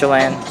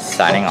Coasterland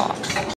signing off.